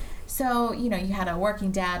different. So, you know, you had a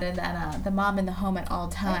working dad and then the mom in the home at all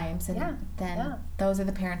times. And then those are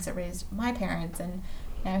the parents that raised my parents. And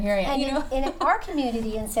now here I am, and you know. In our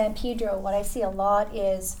community in San Pedro, what I see a lot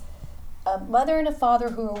is a mother and a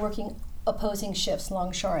father who are working opposing shifts,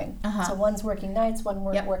 longshoring. So one's working nights, one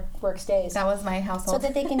works days. That was my household. So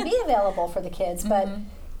that they can be available for the kids. But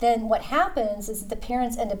then what happens is that the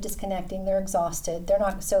parents end up disconnecting. They're exhausted. They're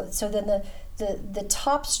not so then the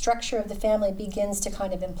top structure of the family begins to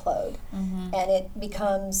kind of implode, and it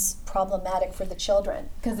becomes problematic for the children.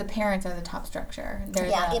 Because the parents are the top structure.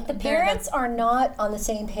 If the parents are not on the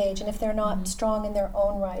same page, and if they're not strong in their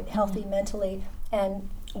own right, healthy mentally and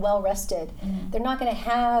well rested, they're not going to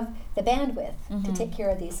have the bandwidth to take care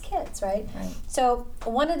of these kids, right? So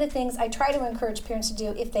one of the things I try to encourage parents to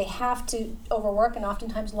do, if they have to overwork, and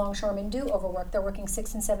oftentimes longshoremen do overwork, they're working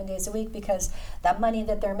 6 and 7 days a week because that money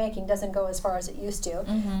that they're making doesn't go as far as it used to.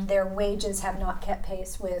 Their wages have not kept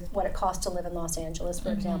pace with what it costs to live in Los Angeles,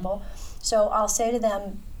 for example. So I'll say to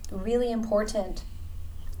them, really important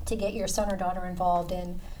to get your son or daughter involved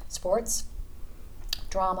in sports,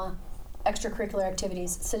 drama, extracurricular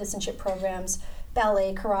activities, citizenship programs,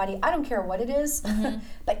 ballet, karate, I don't care what it is,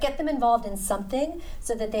 but get them involved in something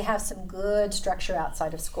so that they have some good structure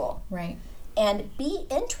outside of school. Right. And be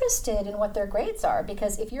interested in what their grades are,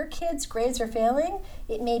 because if your kids' grades are failing,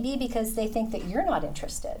 it may be because they think that you're not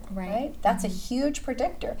interested, right? That's a huge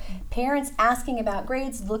predictor. Parents asking about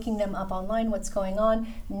grades, looking them up online, what's going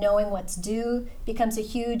on, knowing what's due, becomes a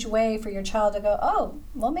huge way for your child to go, oh,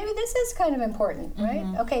 well, maybe this is kind of important, right?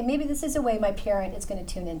 Okay, maybe this is a way my parent is going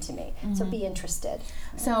to tune into me. So be interested.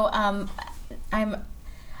 So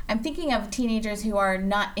I'm thinking of teenagers who are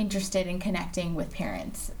not interested in connecting with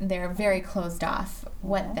parents. They're very closed off.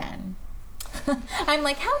 What then? I'm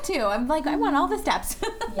like, how to? I'm like, I want all the steps.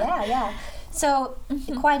 Yeah. So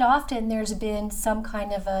quite often there's been some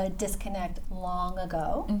kind of a disconnect long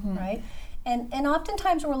ago, right? And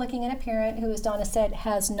oftentimes we're looking at a parent who, as Donna said,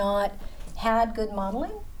 has not had good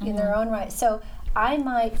modeling in their own right. So I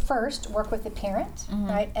might first work with the parent,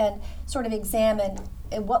 right, and sort of examine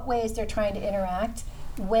in what ways they're trying to interact.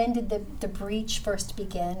 When did the breach first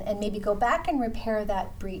begin, and maybe go back and repair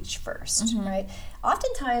that breach first, right?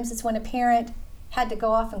 Oftentimes it's when a parent had to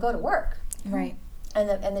go off and go to work, right,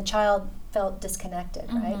 and the child felt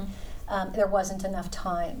disconnected, right? There wasn't enough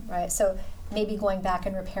time, right? So maybe going back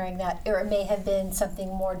and repairing that, or it may have been something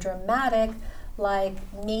more dramatic, like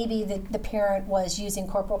maybe the parent was using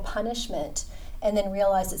corporal punishment and then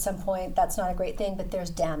realized at some point that's not a great thing, but there's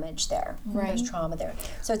damage there, there's trauma there.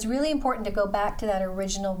 So it's really important to go back to that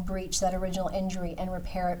original breach, that original injury, and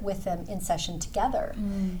repair it with them in session together.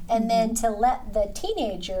 And then to let the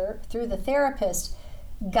teenager, through the therapist,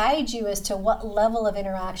 guide you as to what level of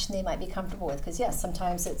interaction they might be comfortable with. Because yes,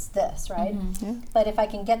 sometimes it's this, right? But if I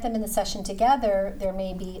can get them in the session together, there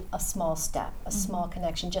may be a small step, a small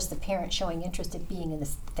connection. Just the parent showing interest in being in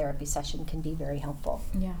this therapy session can be very helpful.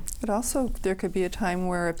 Yeah. But also there could be a time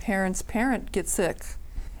where a parent's parent gets sick,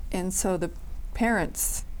 and so the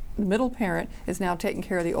middle parent is now taking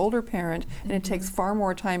care of the older parent, and it takes far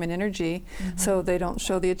more time and energy, so they don't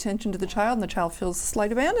show the attention to the child, and the child feels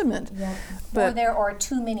slight abandonment. Or there are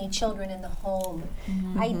too many children in the home.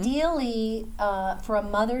 Ideally, for a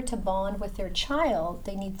mother to bond with their child,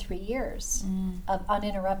 they need 3 years of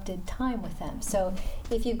uninterrupted time with them. So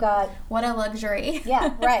if you've got... What a luxury.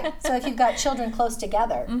 Yeah, right. So if you've got children close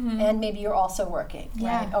together, and maybe you're also working,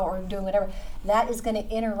 right, or doing whatever, that is going to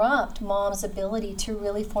interrupt mom's ability to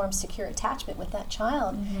really form secure attachment with that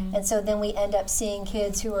child. And so then we end up seeing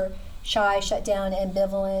kids who are shy, shut down,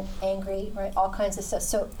 ambivalent, angry, right, all kinds of stuff.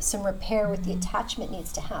 So some repair with the attachment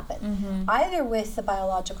needs to happen, either with the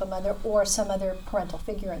biological mother or some other parental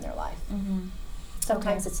figure in their life.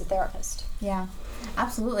 Sometimes it's a therapist. Yeah,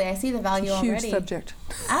 absolutely. I see the value it's a huge already. Subject.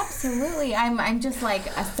 Absolutely. I'm just like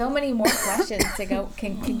so many more questions to go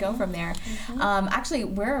can go from there. Actually,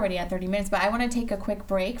 we're already at 30 minutes, but I want to take a quick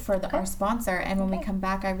break for our sponsor, and when we come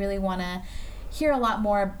back, I really want to hear a lot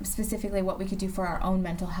more specifically what we could do for our own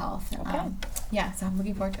mental health. So I'm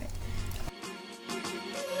looking forward to it.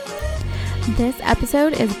 This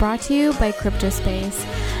episode is brought to you by CryptoSpace,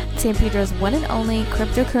 San Pedro's one and only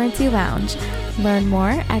cryptocurrency lounge. Learn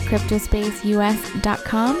more at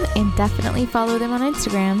cryptospaceus.com and definitely follow them on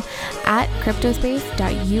Instagram at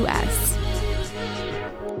cryptospace.us.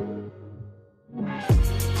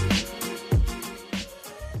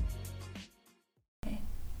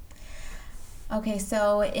 Okay,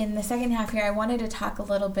 so in the second half here, I wanted to talk a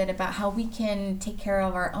little bit about how we can take care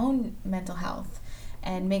of our own mental health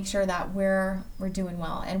and make sure that we're doing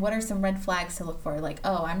well. And what are some red flags to look for? Like,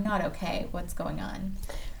 oh, I'm not okay. What's going on?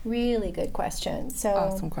 Really good question. So,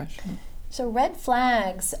 Awesome question. So red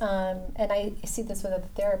flags, and I see this with other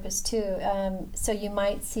therapists too. So you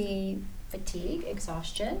might see fatigue,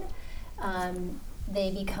 exhaustion. They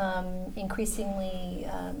become increasingly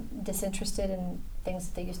disinterested in things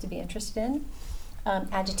that they used to be interested in.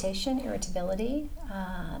 Agitation, irritability,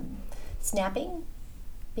 snapping,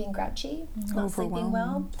 being grouchy, not sleeping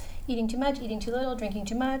well, eating too much, eating too little, drinking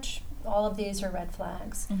too much. All of these are red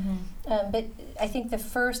flags. But I think the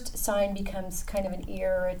first sign becomes kind of an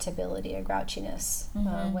irritability, a grouchiness,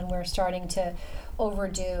 when we're starting to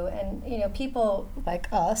overdo. And, you know, people like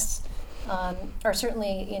us are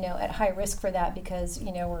certainly, you know, at high risk for that because,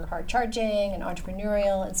 you know, we're hard charging and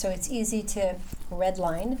entrepreneurial. And so it's easy to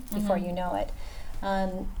redline before you know it.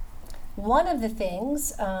 One of the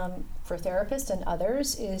things for therapists and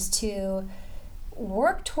others is to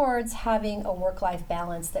work towards having a work-life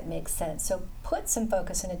balance that makes sense. So put some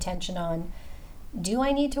focus and attention on, do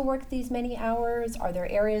I need to work these many hours? Are there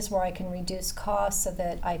areas where I can reduce costs so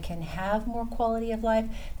that I can have more quality of life?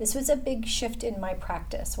 This was a big shift in my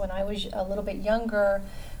practice. When I was a little bit younger,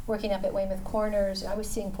 working up at Weymouth Corners, I was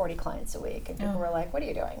seeing 40 clients a week, and people were like, what are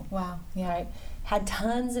you doing? Wow. Yeah. Right? Had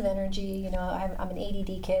tons of energy. You know, I'm an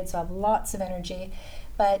ADD kid, so I have lots of energy.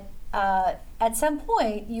 But at some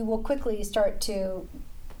point, you will quickly start to,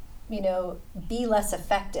 you know, be less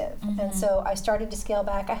effective. And so I started to scale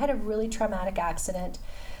back. I had a really traumatic accident,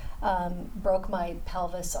 broke my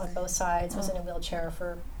pelvis on both sides, was in a wheelchair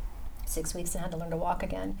for 6 weeks and had to learn to walk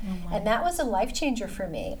again. And that was a life changer for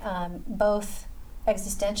me, both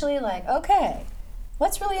existentially, like, okay,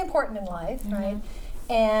 what's really important in life, right?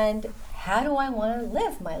 And how do I want to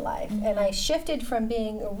live my life? And I shifted from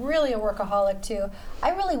being really a workaholic to, I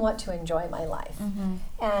really want to enjoy my life.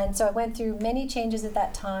 And so I went through many changes at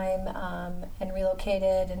that time and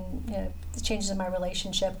relocated and, you know, the changes in my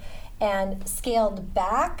relationship and scaled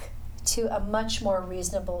back to a much more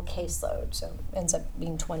reasonable caseload. So it ends up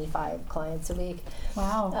being 25 clients a week.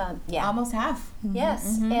 Wow. Yeah. Almost half.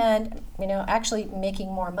 Yes. And, you know, actually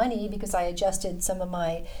making more money because I adjusted some of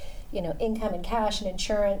my, you know, income and cash and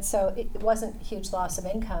insurance, so it wasn't a huge loss of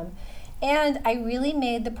income. And I really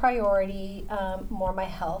made the priority more my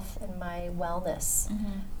health and my wellness,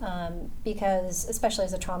 because especially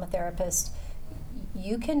as a trauma therapist,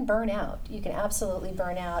 you can burn out. You can absolutely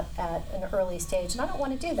burn out at an early stage, and I don't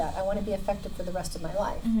want to do that. I want to be effective for the rest of my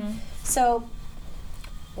life. So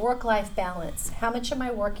work-life balance. How much am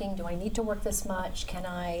I working? Do I need to work this much? Can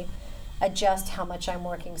I adjust how much I'm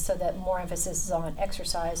working so that more emphasis is on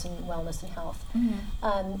exercise and wellness and health?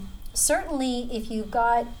 Certainly, if you've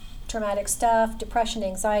got traumatic stuff, depression,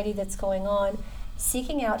 anxiety that's going on,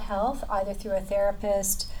 seeking out health either through a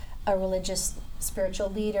therapist, a religious spiritual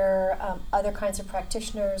leader, other kinds of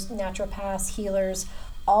practitioners, naturopaths, healers,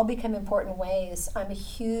 all become important ways. I'm a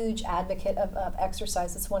huge advocate of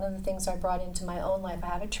exercise. It's one of the things I brought into my own life. I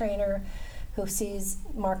have a trainer who sees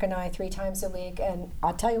Mark and I 3 times a week, and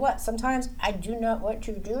I'll tell you what, sometimes I do not want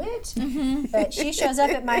to do it, but she shows up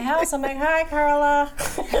at my house, I'm like, hi, Carla.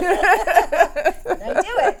 And I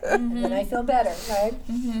do it, and then I feel better, right?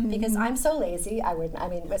 Because I'm so lazy, I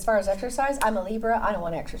mean, as far as exercise, I'm a Libra, I don't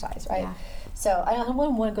want to exercise, right? Yeah. So I don't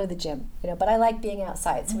want to go to the gym, you know, but I like being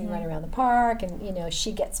outside, so we run around the park, and, you know,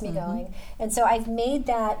 she gets me going. And so I've made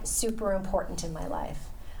that super important in my life.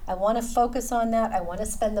 I want to focus on that, I want to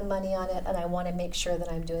spend the money on it, and I want to make sure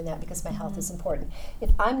that I'm doing that because my health is important. If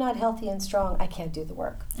I'm not healthy and strong, I can't do the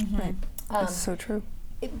work. Right. That's so true.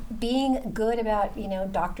 Being good about, you know,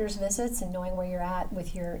 doctor's visits and knowing where you're at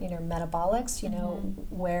with your, you know, metabolics, you know,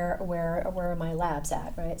 where are my labs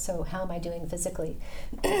at, right? So how am I doing physically?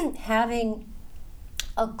 Having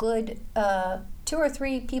a good 2 or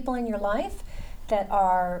 3 people in your life that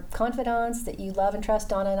are confidants that you love and trust.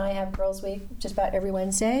 Donna and I have Girls Week just about every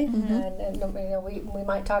Wednesday, and you know, we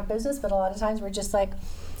might talk business, but a lot of times we're just like,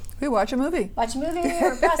 we watch a movie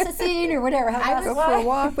or processing or whatever. I go for a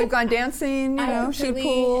walk. We've gone dancing, you know, shoot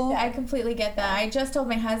pool. I completely get that. I just told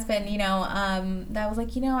my husband, you know, that I was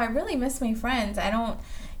like, you know, I really miss my friends. I don't,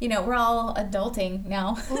 you know, we're all adulting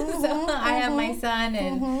now. So I have my son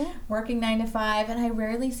and working 9 to 5, and I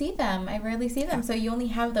rarely see them. So you only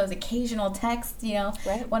have those occasional texts, you know.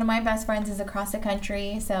 Right. One of my best friends is across the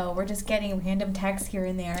country, so we're just getting random texts here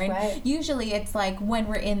and there. And usually it's like when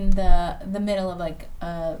we're in the middle of like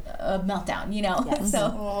a meltdown, you know. Yes.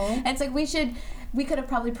 So and it's like we could have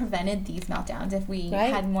probably prevented these meltdowns if we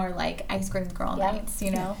had more like ice cream girl nights, you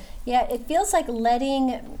know. Yeah, it feels like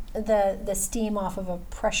letting the steam off of a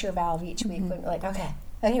pressure valve each week. When like, okay,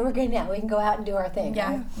 we're good now. We can go out and do our thing.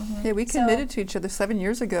 Yeah. Right? Yeah, we committed to each other 7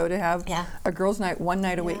 years ago to have a girls' night 1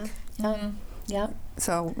 night a week. Yeah.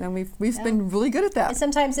 So, and we've been really good at that. And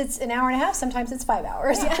sometimes it's an hour and a half, sometimes it's 5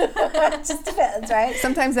 hours. It just depends, right?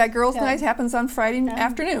 Sometimes that girls' night happens on Friday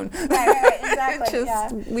afternoon. Right,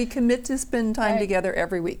 exactly. We commit to spend time together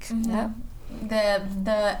every week. Yeah.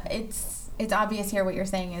 It's obvious here what you're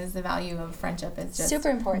saying is the value of friendship is just super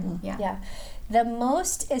important. Yeah. The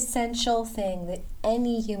most essential thing that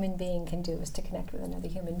any human being can do is to connect with another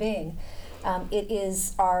human being. It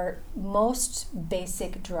is our most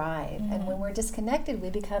basic drive. And when we're disconnected, we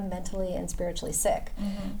become mentally and spiritually sick.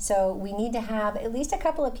 So we need to have at least a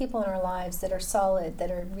couple of people in our lives that are solid, that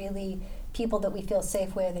are really people that we feel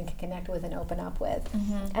safe with and can connect with and open up with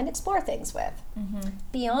and explore things with.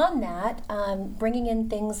 Beyond that, bringing in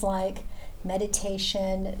things like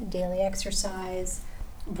meditation, daily exercise,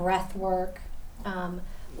 breath work,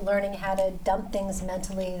 learning how to dump things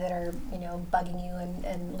mentally that are, bugging you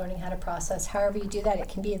and learning how to process. However you do that, it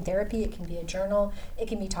can be in therapy, it can be a journal, it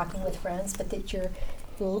can be talking with friends, but that you're,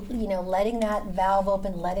 letting that valve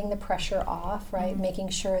open, letting the pressure off, right? Making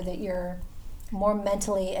sure that you're more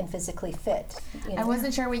mentally and physically fit. I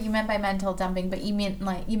wasn't sure what you meant by mental dumping, but you meant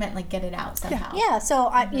like get it out somehow. Yeah. So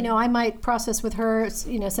I might process with her,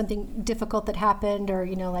 something difficult that happened, or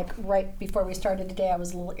like right before we started today, I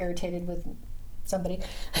was a little irritated with somebody.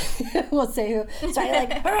 Won't say who. So I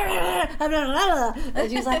and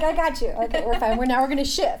she was like, "I got you. Okay, we're fine. We're going to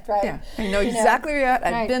shift, right?" Yeah, I know exactly where you're at.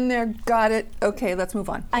 I've been there. Got it. Okay, let's move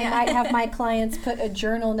on. I might have my clients put a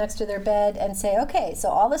journal next to their bed and say, "Okay, so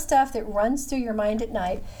all the stuff that runs through your mind at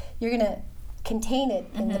night, you're going to contain it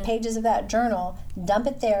in the pages of that journal, dump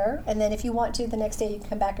it there, and then if you want to, the next day you can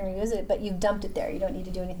come back and revisit it, but you've dumped it there. You don't need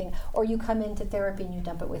to do anything. Or you come into therapy and you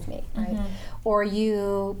dump it with me, right? Or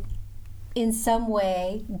you, in some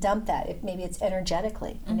way, dump that. Maybe it's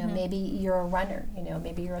energetically. Maybe you're a runner.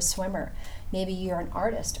 Maybe you're a swimmer. Maybe you're an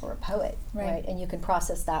artist or a poet, right? And you can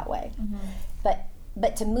process that way.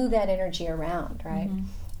 But to move that energy around, right?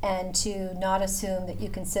 And to not assume that you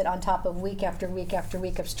can sit on top of week after week after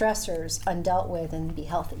week of stressors undealt with and be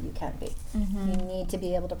healthy. You can't be. You need to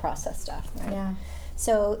be able to process stuff, right? Yeah.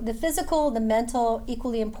 So the physical, the mental,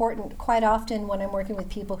 equally important. Quite often when I'm working with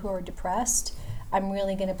people who are depressed, I'm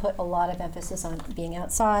really going to put a lot of emphasis on being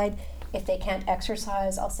outside. If they can't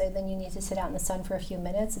exercise, I'll say then you need to sit out in the sun for a few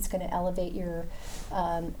minutes. It's going to elevate your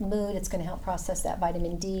mood. It's going to help process that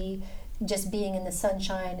vitamin D. Just being in the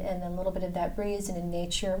sunshine and a little bit of that breeze and in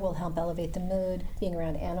nature will help elevate the mood. Being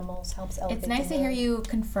around animals helps elevate the mood. It's nice to hear you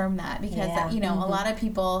confirm that, because a lot of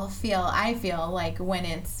people I feel like when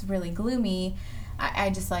it's really gloomy,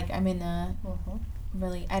 I just like, I'm in the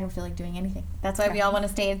really, I don't feel like doing anything. That's why we all want to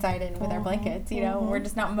stay inside and with our blankets, we're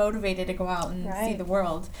just not motivated to go out and see the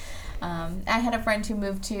world. I had a friend who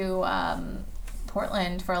moved to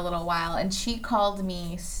Portland for a little while, and she called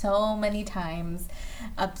me so many times,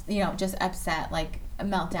 just upset, like a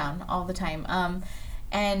meltdown all the time.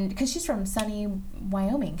 And because she's from sunny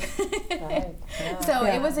Wyoming, so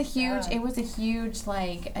it was a huge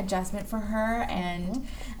like adjustment for her, and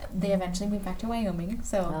they eventually moved back to Wyoming,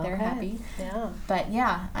 so they're happy. Yeah. But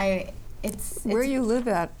it's where you live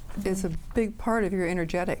at is a big part of your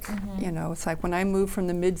energetic. It's like when I moved from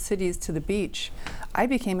the mid cities to the beach, I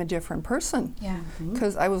became a different person. Yeah.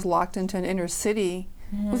 Because I was locked into an inner city.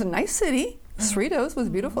 It was a nice city. Cerritos was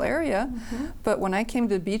a beautiful area, but when I came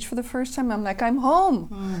to the beach for the first time, I'm like, I'm home.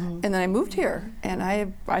 And then I moved here, and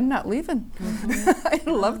I'm not leaving. I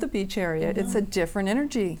love the beach area. It's a different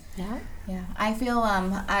energy. Yeah. I feel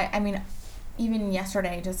I mean, even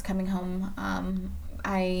yesterday, just coming home,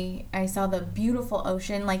 I saw the beautiful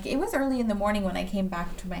ocean. Like, it was early in the morning when I came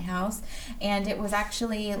back to my house, and it was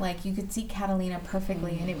actually like you could see Catalina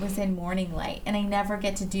perfectly, and it was in morning light, and I never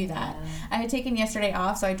get to do that. I had taken yesterday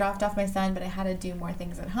off, so I dropped off my son, but I had to do more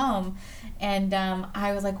things at home, and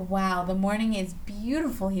I was like, wow, the morning is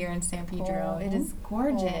beautiful here in San Pedro. It is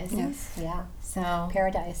gorgeous. Yes. Yeah. So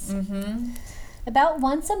paradise. About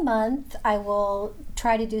once a month, I will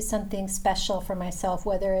try to do something special for myself,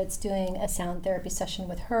 whether it's doing a sound therapy session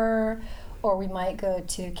with her, or we might go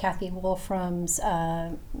to Kathy Wolfram's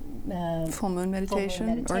full moon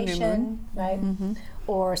meditation or new moon, right?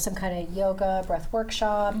 Or some kind of yoga, breath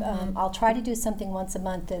workshop. I'll try to do something once a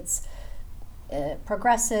month that's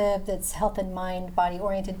progressive, that's health and mind, body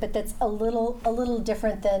oriented, but that's a little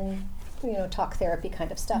different than talk therapy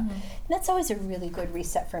kind of stuff. And that's always a really good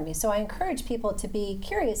reset for me. So I encourage people to be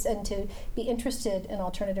curious and to be interested in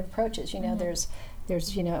alternative approaches. There's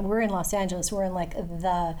we're in Los Angeles. We're in like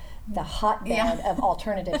the hotbed of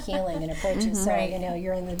alternative healing and approaches. So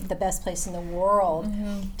you're in the best place in the world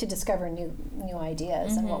to discover new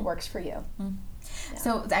ideas and what works for you. Yeah.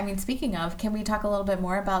 So, I mean, speaking of, can we talk a little bit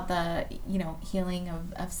more about the healing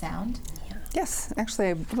of sound? Yes, actually,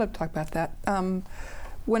 I would love to talk about that.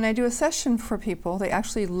 When I do a session for people, they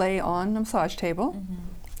actually lay on a massage table.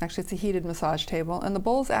 Actually, it's a heated massage table, and the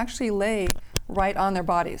bowls actually lay right on their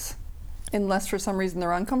bodies, unless for some reason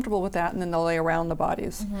they're uncomfortable with that, and then they'll lay around the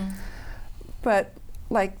bodies. But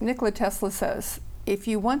like Nikola Tesla says, if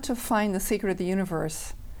you want to find the secret of the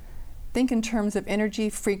universe, think in terms of energy,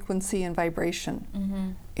 frequency, and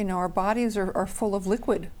vibration. You know, our bodies are full of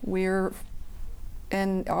liquid.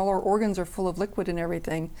 And all our organs are full of liquid and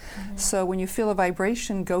everything. So when you feel a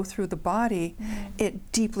vibration go through the body,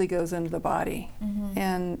 it deeply goes into the body.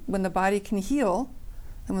 And when the body can heal,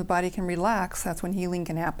 and when the body can relax, that's when healing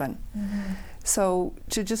can happen. So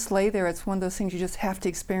to just lay there, it's one of those things you just have to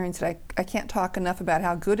experience it. I can't talk enough about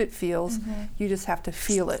how good it feels. You just have to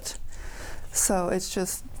feel it. So it's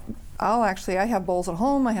just, I have bowls at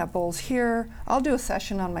home, I have bowls here. I'll do a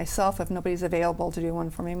session on myself if nobody's available to do one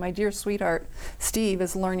for me. My dear sweetheart, Steve,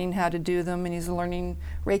 is learning how to do them, and he's learning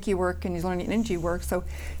Reiki work, and he's learning energy work. So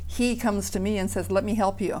he comes to me and says, let me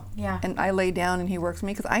help you. Yeah. And I lay down and he works with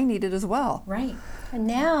me because I need it as well. Right. And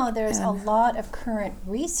now there's a lot of current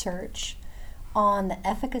research on the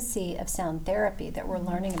efficacy of sound therapy that we're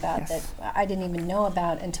learning about that I didn't even know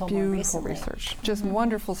about until more Beautiful recently. research, just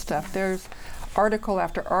wonderful stuff. There's article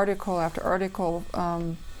after article after article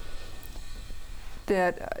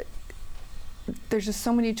that there's just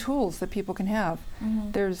so many tools that people can have.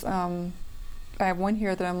 There's I have one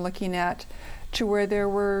here that I'm looking at to where there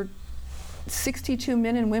were 62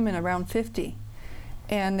 men and women around 50,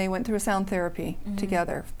 and they went through a sound therapy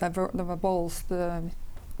together, the bowls, the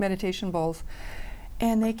meditation bowls,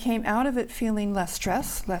 and they came out of it feeling less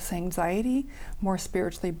stress, less anxiety, more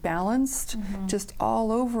spiritually balanced, just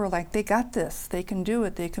all over, like they got this, they can do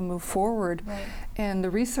it, they can move forward. And the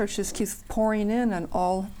research just keeps pouring in on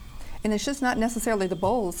all, and it's just not necessarily the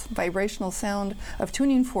bowls, vibrational sound of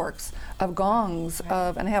tuning forks, of gongs,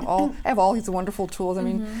 and I have all these wonderful tools. I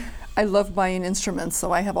mean, I love buying instruments,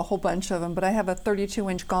 so I have a whole bunch of them, but I have a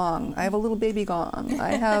 32-inch gong. I have a little baby gong.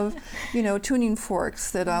 I have, tuning forks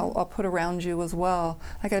that I'll put around you as well.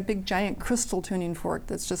 I got a big giant crystal tuning fork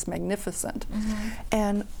that's just magnificent.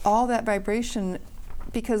 And all that vibration,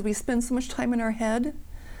 because we spend so much time in our head,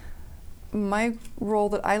 my role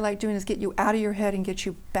that I like doing is get you out of your head and get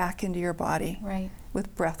you back into your body. Right.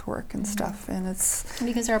 With breath work and stuff. And it's...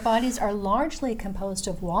 Because our bodies are largely composed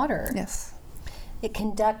of water. Yes. It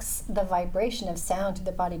conducts the vibration of sound to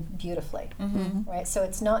the body beautifully, right? So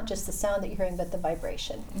it's not just the sound that you're hearing, but the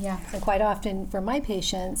vibration. Yeah. And quite often for my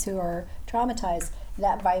patients who are traumatized,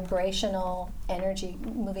 that vibrational energy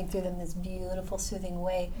moving through them in this beautiful, soothing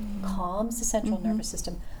way calms the central nervous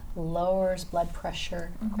system, lowers blood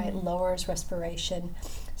pressure, right? Lowers respiration,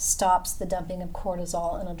 stops the dumping of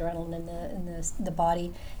cortisol and adrenaline in the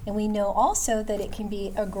body. And we know also that it can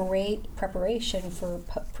be a great preparation for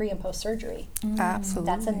pre and post surgery.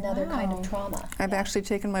 Absolutely. That's another kind of trauma. I've actually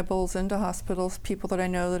taken my bowls into hospitals, people that I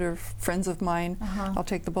know that are friends of mine. I'll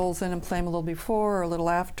take the bowls in and play them a little before or a little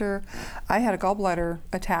after. I had a gallbladder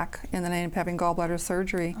attack and then I ended up having gallbladder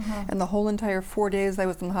surgery. And the whole entire 4 days I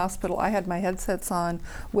was in the hospital, I had my headsets on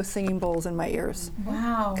with singing bowls in my ears.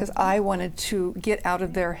 Wow. Because I wanted to get out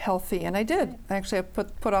of there healthy, and I did. Actually, I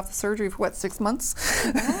put off the surgery for 6 months.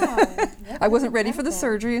 I wasn't ready for the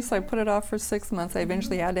surgery, so I put it off for 6 months. I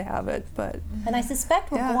eventually had to have it, but... And I suspect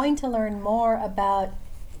we're going to learn more about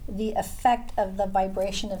the effect of the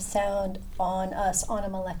vibration of sound on us on a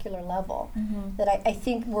molecular level. That I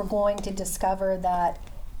think we're going to discover that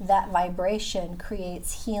vibration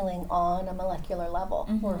creates healing on a molecular level.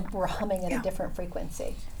 We're humming at a different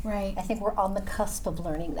frequency. Right. I think we're on the cusp of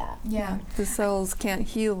learning that. Yeah. The cells can't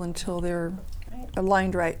heal until they're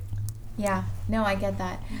aligned right. Yeah. No, I get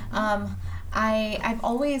that. I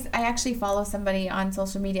actually follow somebody on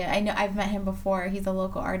social media. I know I've met him before. He's a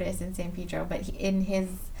local artist in San Pedro, but in his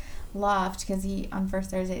loft, because on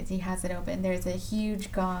first Thursdays he has it open, there's a huge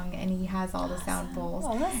gong and he has all the sound bowls.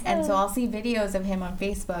 And so I'll see videos of him on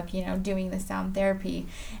Facebook, doing the sound therapy,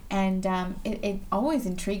 and it always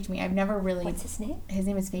intrigued me. I've never really... What's his name? His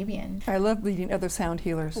name is Fabian. I love meeting other sound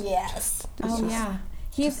healers. Yes. Yeah.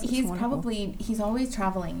 He's wonderful. he's always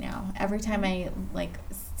traveling now. Every time I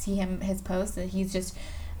see his posts, he's just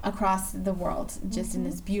across the world, just in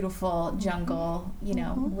this beautiful jungle,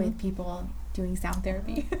 with people doing sound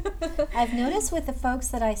therapy. I've noticed with the folks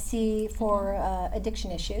that I see for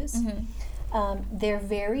addiction issues, they're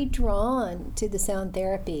very drawn to the sound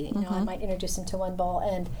therapy. I might introduce them to one bowl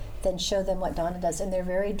and then show them what Donna does, and they're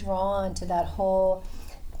very drawn to that whole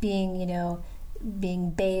being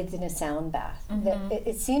bathed in a sound bath. That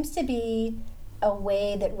it seems to be a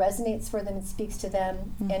way that resonates for them and speaks to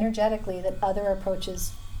them energetically that other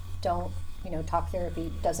approaches don't. Talk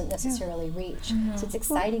therapy doesn't necessarily reach. So it's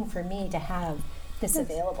exciting for me to have this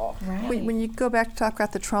available. Right. When you go back to talk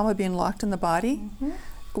about the trauma being locked in the body,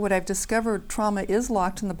 what I've discovered, trauma is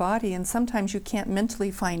locked in the body, and sometimes you can't mentally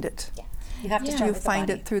find it. Yeah. You have to start You with find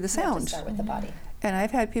the body. it through the You have to sound. start with the body. And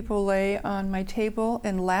I've had people lay on my table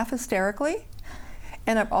and laugh hysterically.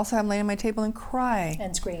 And I've also had them lay on my table and cry.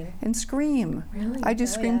 And scream. And scream. Really? I do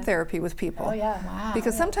scream yeah. therapy with people. Oh, yeah. Wow.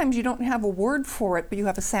 Because sometimes you don't have a word for it, but you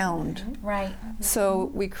have a sound. Right. So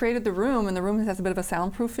we created the room, and the room has a bit of a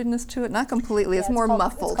soundproofiness to it. Not completely, Yeah, it's more called,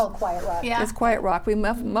 muffled. It's called quiet rock. Yeah. It's quiet rock. We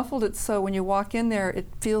muffled it so when you walk in there, it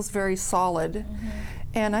feels very solid.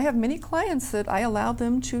 And I have many clients that I allow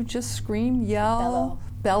them to just scream, yell,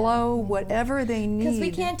 bellow, whatever they need. Because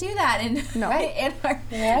we can't do that in, No. right, in our,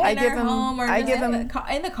 I in give our them- home or I just give in, them- the car,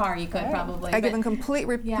 in the car you could probably. I give but- them complete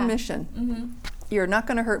Yeah. permission. You're not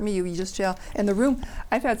going to hurt me. You just yell. In the room,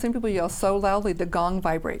 I've had some people yell so loudly the gong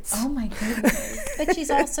vibrates. Oh my goodness. But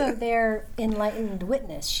she's also their enlightened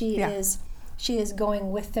witness. She Yeah. is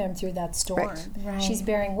going with them through that storm. Right. She's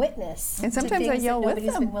bearing witness. And sometimes to I things yell that with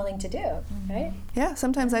nobody's them. been willing to do, right? Yeah,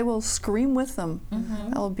 sometimes I will scream with them.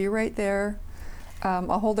 I'll be right there.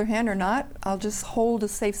 I'll hold their hand or not. I'll just hold a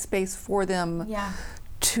safe space for them Yeah.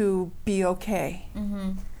 to be okay.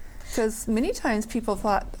 Because many times people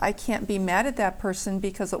thought, I can't be mad at that person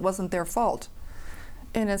because it wasn't their fault.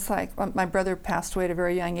 And it's like, my brother passed away at a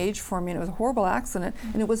very young age for me, and it was a horrible accident,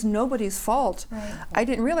 and it was nobody's fault. Right. I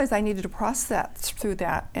didn't realize I needed to process that through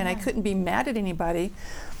that, and I couldn't be mad at anybody,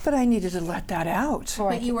 but I needed to let that out.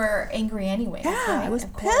 But you were angry anyway. Yeah, right? I was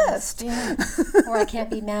Of course. pissed. Yeah. Or I can't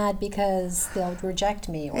be mad because they'll reject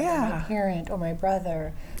me, or Yeah. my parent, or my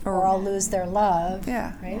brother, Or- or I'll lose their love.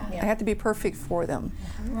 Yeah. Right? I had to be perfect for them.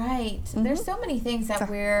 Right. There's so many things that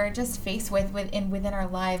we're just faced with within our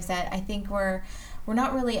lives that I think we're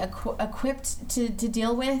not really equipped to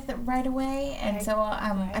deal with right away. And Right. so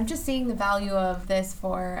I'm just seeing the value of this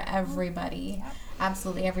for everybody.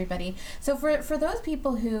 Absolutely everybody. So for those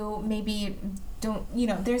people who maybe don't,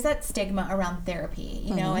 there's that stigma around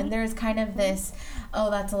therapy, and there's kind of this, oh,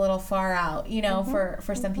 that's a little far out,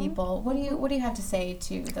 for some people. What do you have to say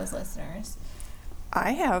to those listeners?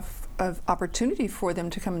 I have an opportunity for them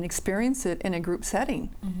to come and experience it in a group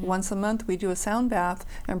setting. Once a month, we do a sound bath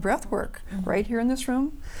and breath work right here in this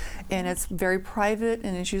room, and it's very private,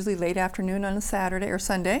 and it's usually late afternoon on a Saturday or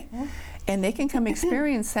Sunday, and they can come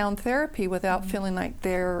experience sound therapy without feeling like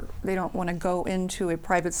they don't want to go into a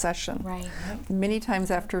private session. Right. Many times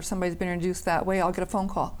after somebody's been introduced that way, I'll get a phone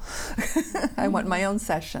call. I want my own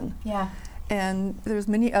session. Yeah. And there's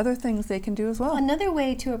many other things they can do as well. Another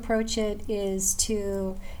way to approach it is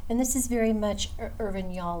to, and this is very much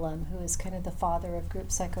Irvin Yalom, who is kind of the father of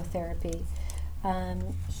group psychotherapy.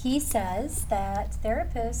 He says that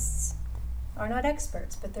therapists are not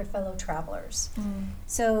experts, but they're fellow travelers.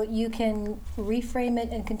 So you can reframe it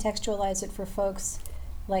and contextualize it for folks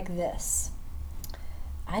like this.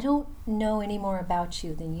 I don't know any more about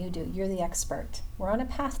you than you do. You're the expert. We're on a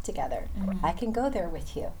path together. I can go there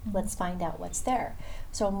with you. Let's find out what's there.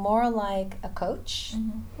 So more like a coach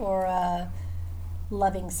or a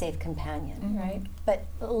loving, safe companion, right? But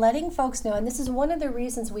letting folks know, and this is one of the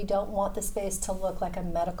reasons we don't want the space to look like a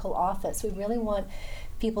medical office. We really want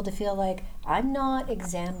people to feel like, I'm not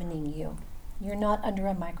examining you. You're not under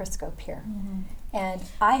a microscope here. And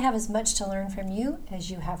I have as much to learn from you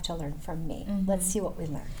as you have to learn from me. Let's see what we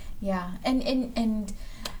learn. Yeah, and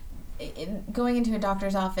going into a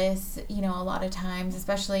doctor's office, a lot of times,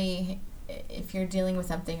 especially if you're dealing with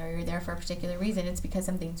something or you're there for a particular reason, it's because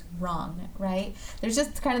something's wrong, right? There's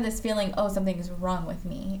just kind of this feeling, oh, something is wrong with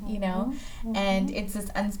me, and it's this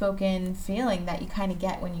unspoken feeling that you kind of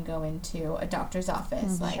get when you go into a doctor's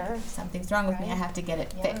office, like something's wrong with me, I have to get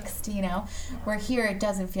it fixed, Where here it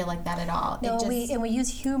doesn't feel like that at all. No, it we use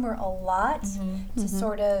humor a lot to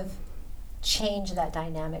sort of change that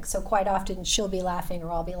dynamic. So quite often she'll be laughing or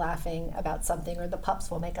I'll be laughing about something, or the pups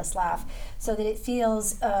will make us laugh, so that it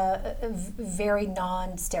feels a very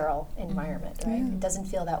non-sterile environment, right? It doesn't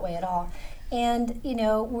feel that way at all. And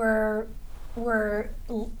we're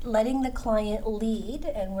letting the client lead,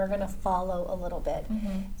 and we're going to follow a little bit.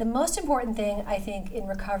 The most important thing, I think, in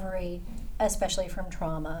recovery, especially from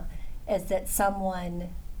trauma, is that someone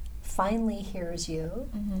finally hears you,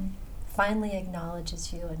 finally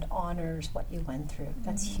acknowledges you, and honors what you went through.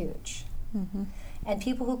 That's huge. And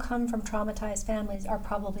people who come from traumatized families are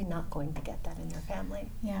probably not going to get that in their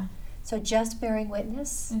family. Yeah. So just bearing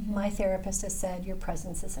witness, my therapist has said, your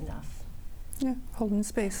presence is enough. Yeah, holding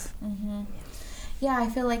space. Yeah, I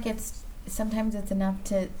feel like sometimes it's enough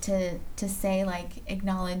to say, like,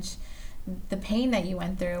 acknowledge the pain that you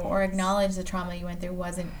went through, or acknowledge the trauma you went through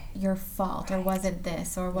wasn't your fault, or wasn't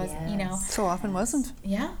this, or was, So often wasn't.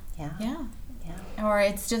 Yeah. Or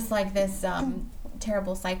it's just like this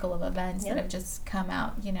terrible cycle of events that have just come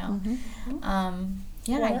out, One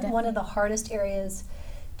of the hardest areas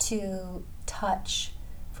to touch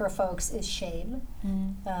for folks is shame.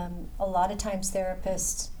 A lot of times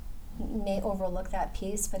therapists may overlook that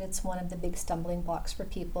piece, but it's one of the big stumbling blocks for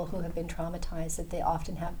people who have been traumatized, that they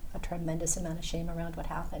often have a tremendous amount of shame around what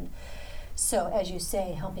happened. So as you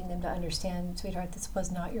say, helping them to understand, sweetheart, this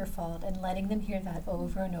was not your fault, and letting them hear that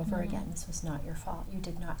over and over again. This was not your fault. You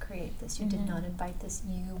did not create this. You did not invite this.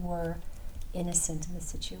 You were innocent in the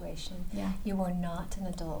situation. Yeah. You were not an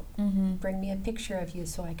adult. Bring me a picture of you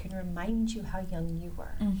so I can remind you how young you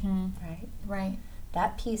were. Right? Right.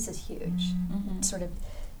 That piece is huge. Sort of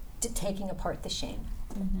taking apart the shame.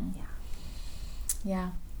 Yeah.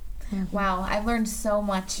 Wow, I've learned so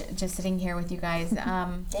much just sitting here with you guys.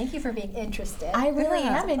 Thank you for being interested. I really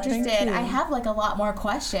Yeah, am it's a pleasure. interested. I have like a lot more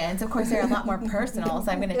questions. Of course, they're a lot more personal,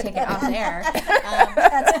 so I'm going to take it off there.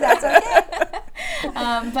 That's okay.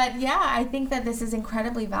 But yeah, I think that this is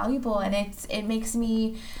incredibly valuable, and it makes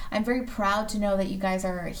me, I'm very proud to know that you guys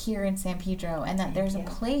are here in San Pedro, and that there's a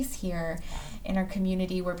place here in our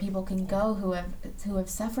community where people can go who have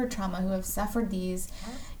suffered trauma, who have suffered these,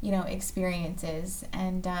 experiences,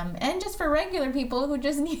 and just for regular people who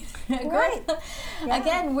just need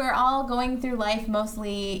Again, we're all going through life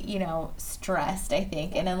mostly, stressed, I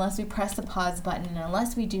think, and unless we press the pause button, and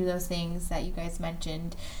unless we do those things that you guys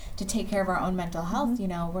mentioned to take care of our own mental health,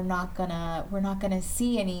 we're not gonna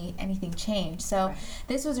see anything change. So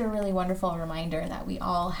this was a really wonderful reminder that we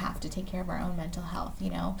all have to take care of our own mental health,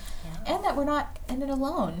 and that we're not in it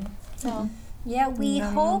alone. So yeah, we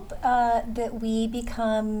hope that we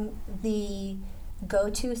become the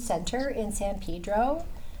go-to center in San Pedro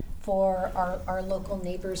for our local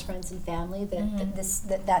neighbors, friends, and family.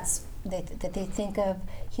 That they think of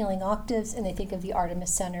Healing Octaves, and they think of the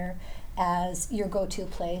Artemis Center as your go-to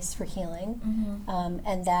place for healing,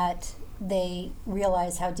 and that they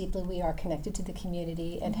realize how deeply we are connected to the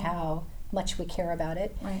community and how much we care about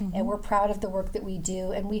it. And we're proud of the work that we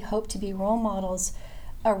do, and we hope to be role models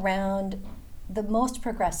around the most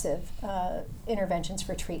progressive interventions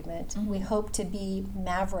for treatment. We hope to be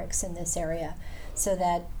mavericks in this area, so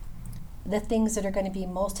that the things that are going to be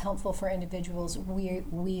most helpful for individuals,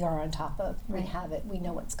 we are on top of. We have it. We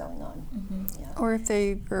know what's going on. Or if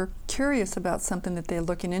they are curious about something that they're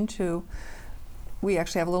looking into, we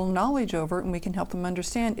actually have a little knowledge over it, and we can help them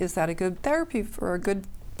understand, is that a good therapy or a good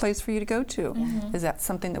place for you to go to? Is that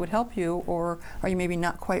something that would help you, or are you maybe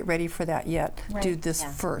not quite ready for that yet? Do this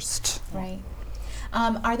first.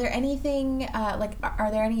 Are there anything,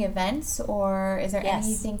 are there any events, or is there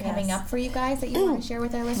anything coming up for you guys that you want to share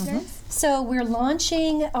with our listeners? So we're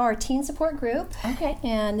launching our teen support group.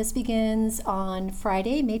 And this begins on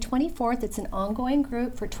Friday, May 24th. It's an ongoing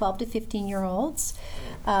group for 12 to 15-year-olds.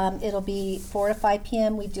 It'll be 4 to 5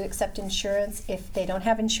 p.m. We do accept insurance. If they don't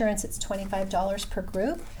have insurance, it's $25 per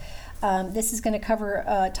group. This is going to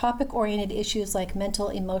cover topic-oriented issues like mental,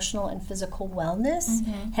 emotional, and physical wellness,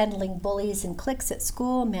 handling bullies and cliques at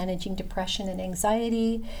school, managing depression and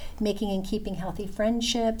anxiety, making and keeping healthy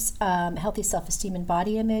friendships, healthy self-esteem and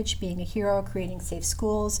body image, being a hero, creating safe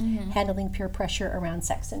schools, handling peer pressure around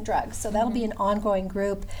sex and drugs. So that'll be an ongoing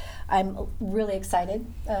group. I'm really excited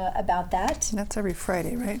about that. And that's every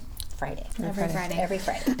Friday, right? Every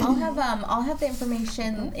Friday. I'll have the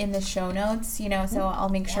information in the show notes, so I'll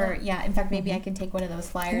make sure. In fact, maybe I can take one of those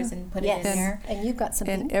flyers and put it in there. And you've got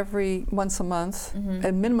something. And every once a month,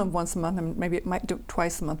 a minimum once a month, and maybe it might do it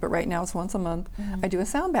twice a month, but right now it's once a month. I do a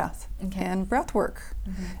sound bath and breath work,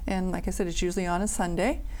 and like I said, it's usually on a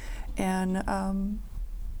Sunday, and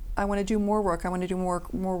I want to do more work. I want to do more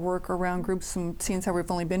work around groups, and seeing how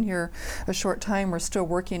we've only been here a short time, we're still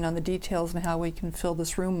working on the details and how we can fill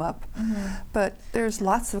this room up. But there's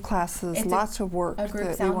lots of classes, lots of work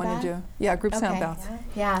that we want to do. Yeah, group sound bath.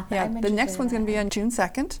 Yeah. The next one's going to be on June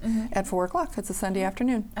 2nd at 4 o'clock. It's a Sunday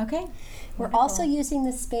afternoon. We're also using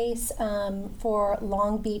this space for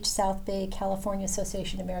Long Beach, South Bay, California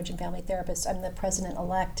Association of Marriage and Family Therapists. I'm the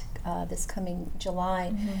president-elect this coming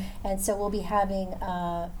July. And so we'll be having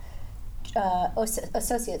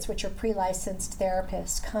associates, which are pre-licensed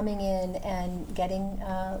therapists, coming in and getting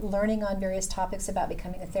learning on various topics about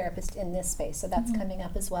becoming a therapist in this space. So that's coming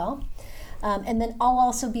up as well. And then I'll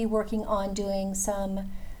also be working on doing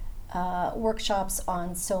some workshops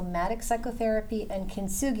on somatic psychotherapy and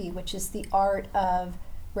kintsugi, which is the art of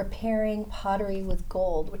repairing pottery with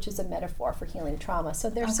gold, which is a metaphor for healing trauma. So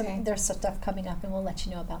there's some stuff coming up, and we'll let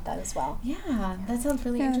you know about that as well. Yeah, that sounds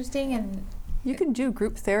really interesting, and You can do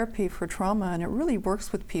group therapy for trauma, and it really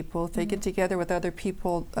works with people. If they get together with other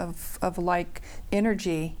people of like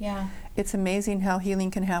energy, it's amazing how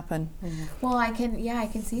healing can happen. Well, I can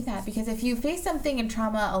see that, because if you face something in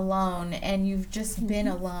trauma alone and you've just been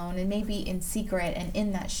alone and maybe in secret and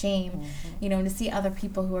in that shame, you know, to see other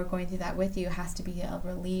people who are going through that with you has to be a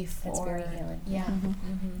relief. It's very healing. Yeah.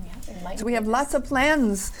 So we have lots of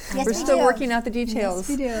plans. Yes, We're we still do. working out the details.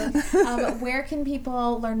 Yes, we do. Where can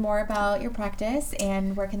people learn more about your practice,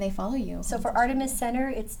 and where can they follow you? So for Artemis Center,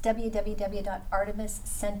 it's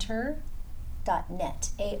www.artemiscenter.net,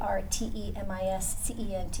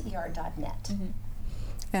 ARTEMISCENTER.net.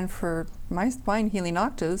 And for mine Healing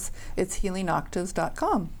Octaves, it's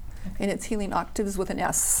healingoctaves.com. And it's Healing Octaves with an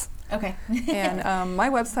S. Okay. And my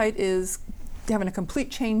website is having a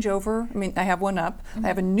complete changeover. I mean, I have one up. I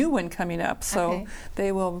have a new one coming up. So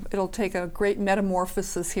it'll take a great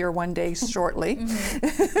metamorphosis here one day shortly.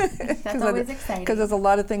 That's always exciting. Because there's a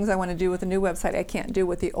lot of things I want to do with the new website I can't do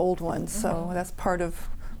with the old one. So that's part of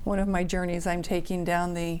one of my journeys I'm taking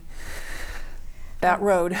down that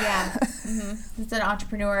road. Yeah. It's an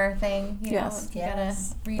entrepreneur thing. You know, you gotta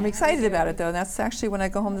I'm excited about it, though. That's actually when I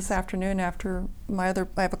go home this afternoon after I have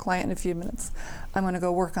a client in a few minutes. I'm going to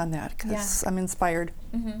go work on that because I'm inspired.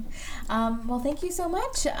 Well, thank you so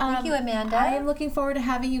much. Thank you, Amanda. I am looking forward to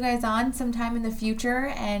having you guys on sometime in the future,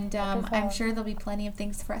 and I'm sure there'll be plenty of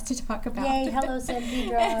things for us to talk about. Yay, hello, San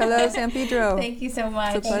Pedro. Hello, San Pedro. Thank you so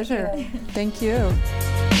much. It's a pleasure. Thank you.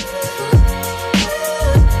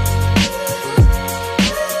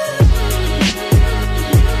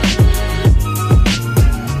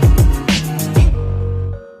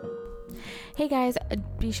 Hey guys,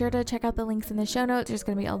 be sure to check out the links in the show notes. There's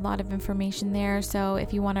going to be a lot of information there. So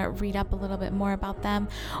if you want to read up a little bit more about them,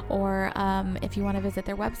 or if you want to visit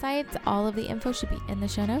their websites, all of the info should be in the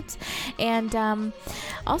show notes. And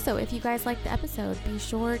also, if you guys liked the episode, be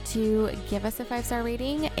sure to give us a 5-star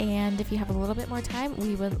rating. And if you have a little bit more time,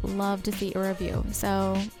 we would love to see a review.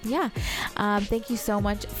 So yeah, thank you so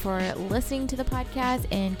much for listening to the podcast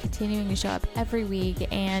and continuing to show up every week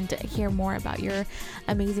and hear more about your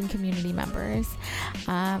amazing community members.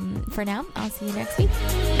 For now, I'll see you next week.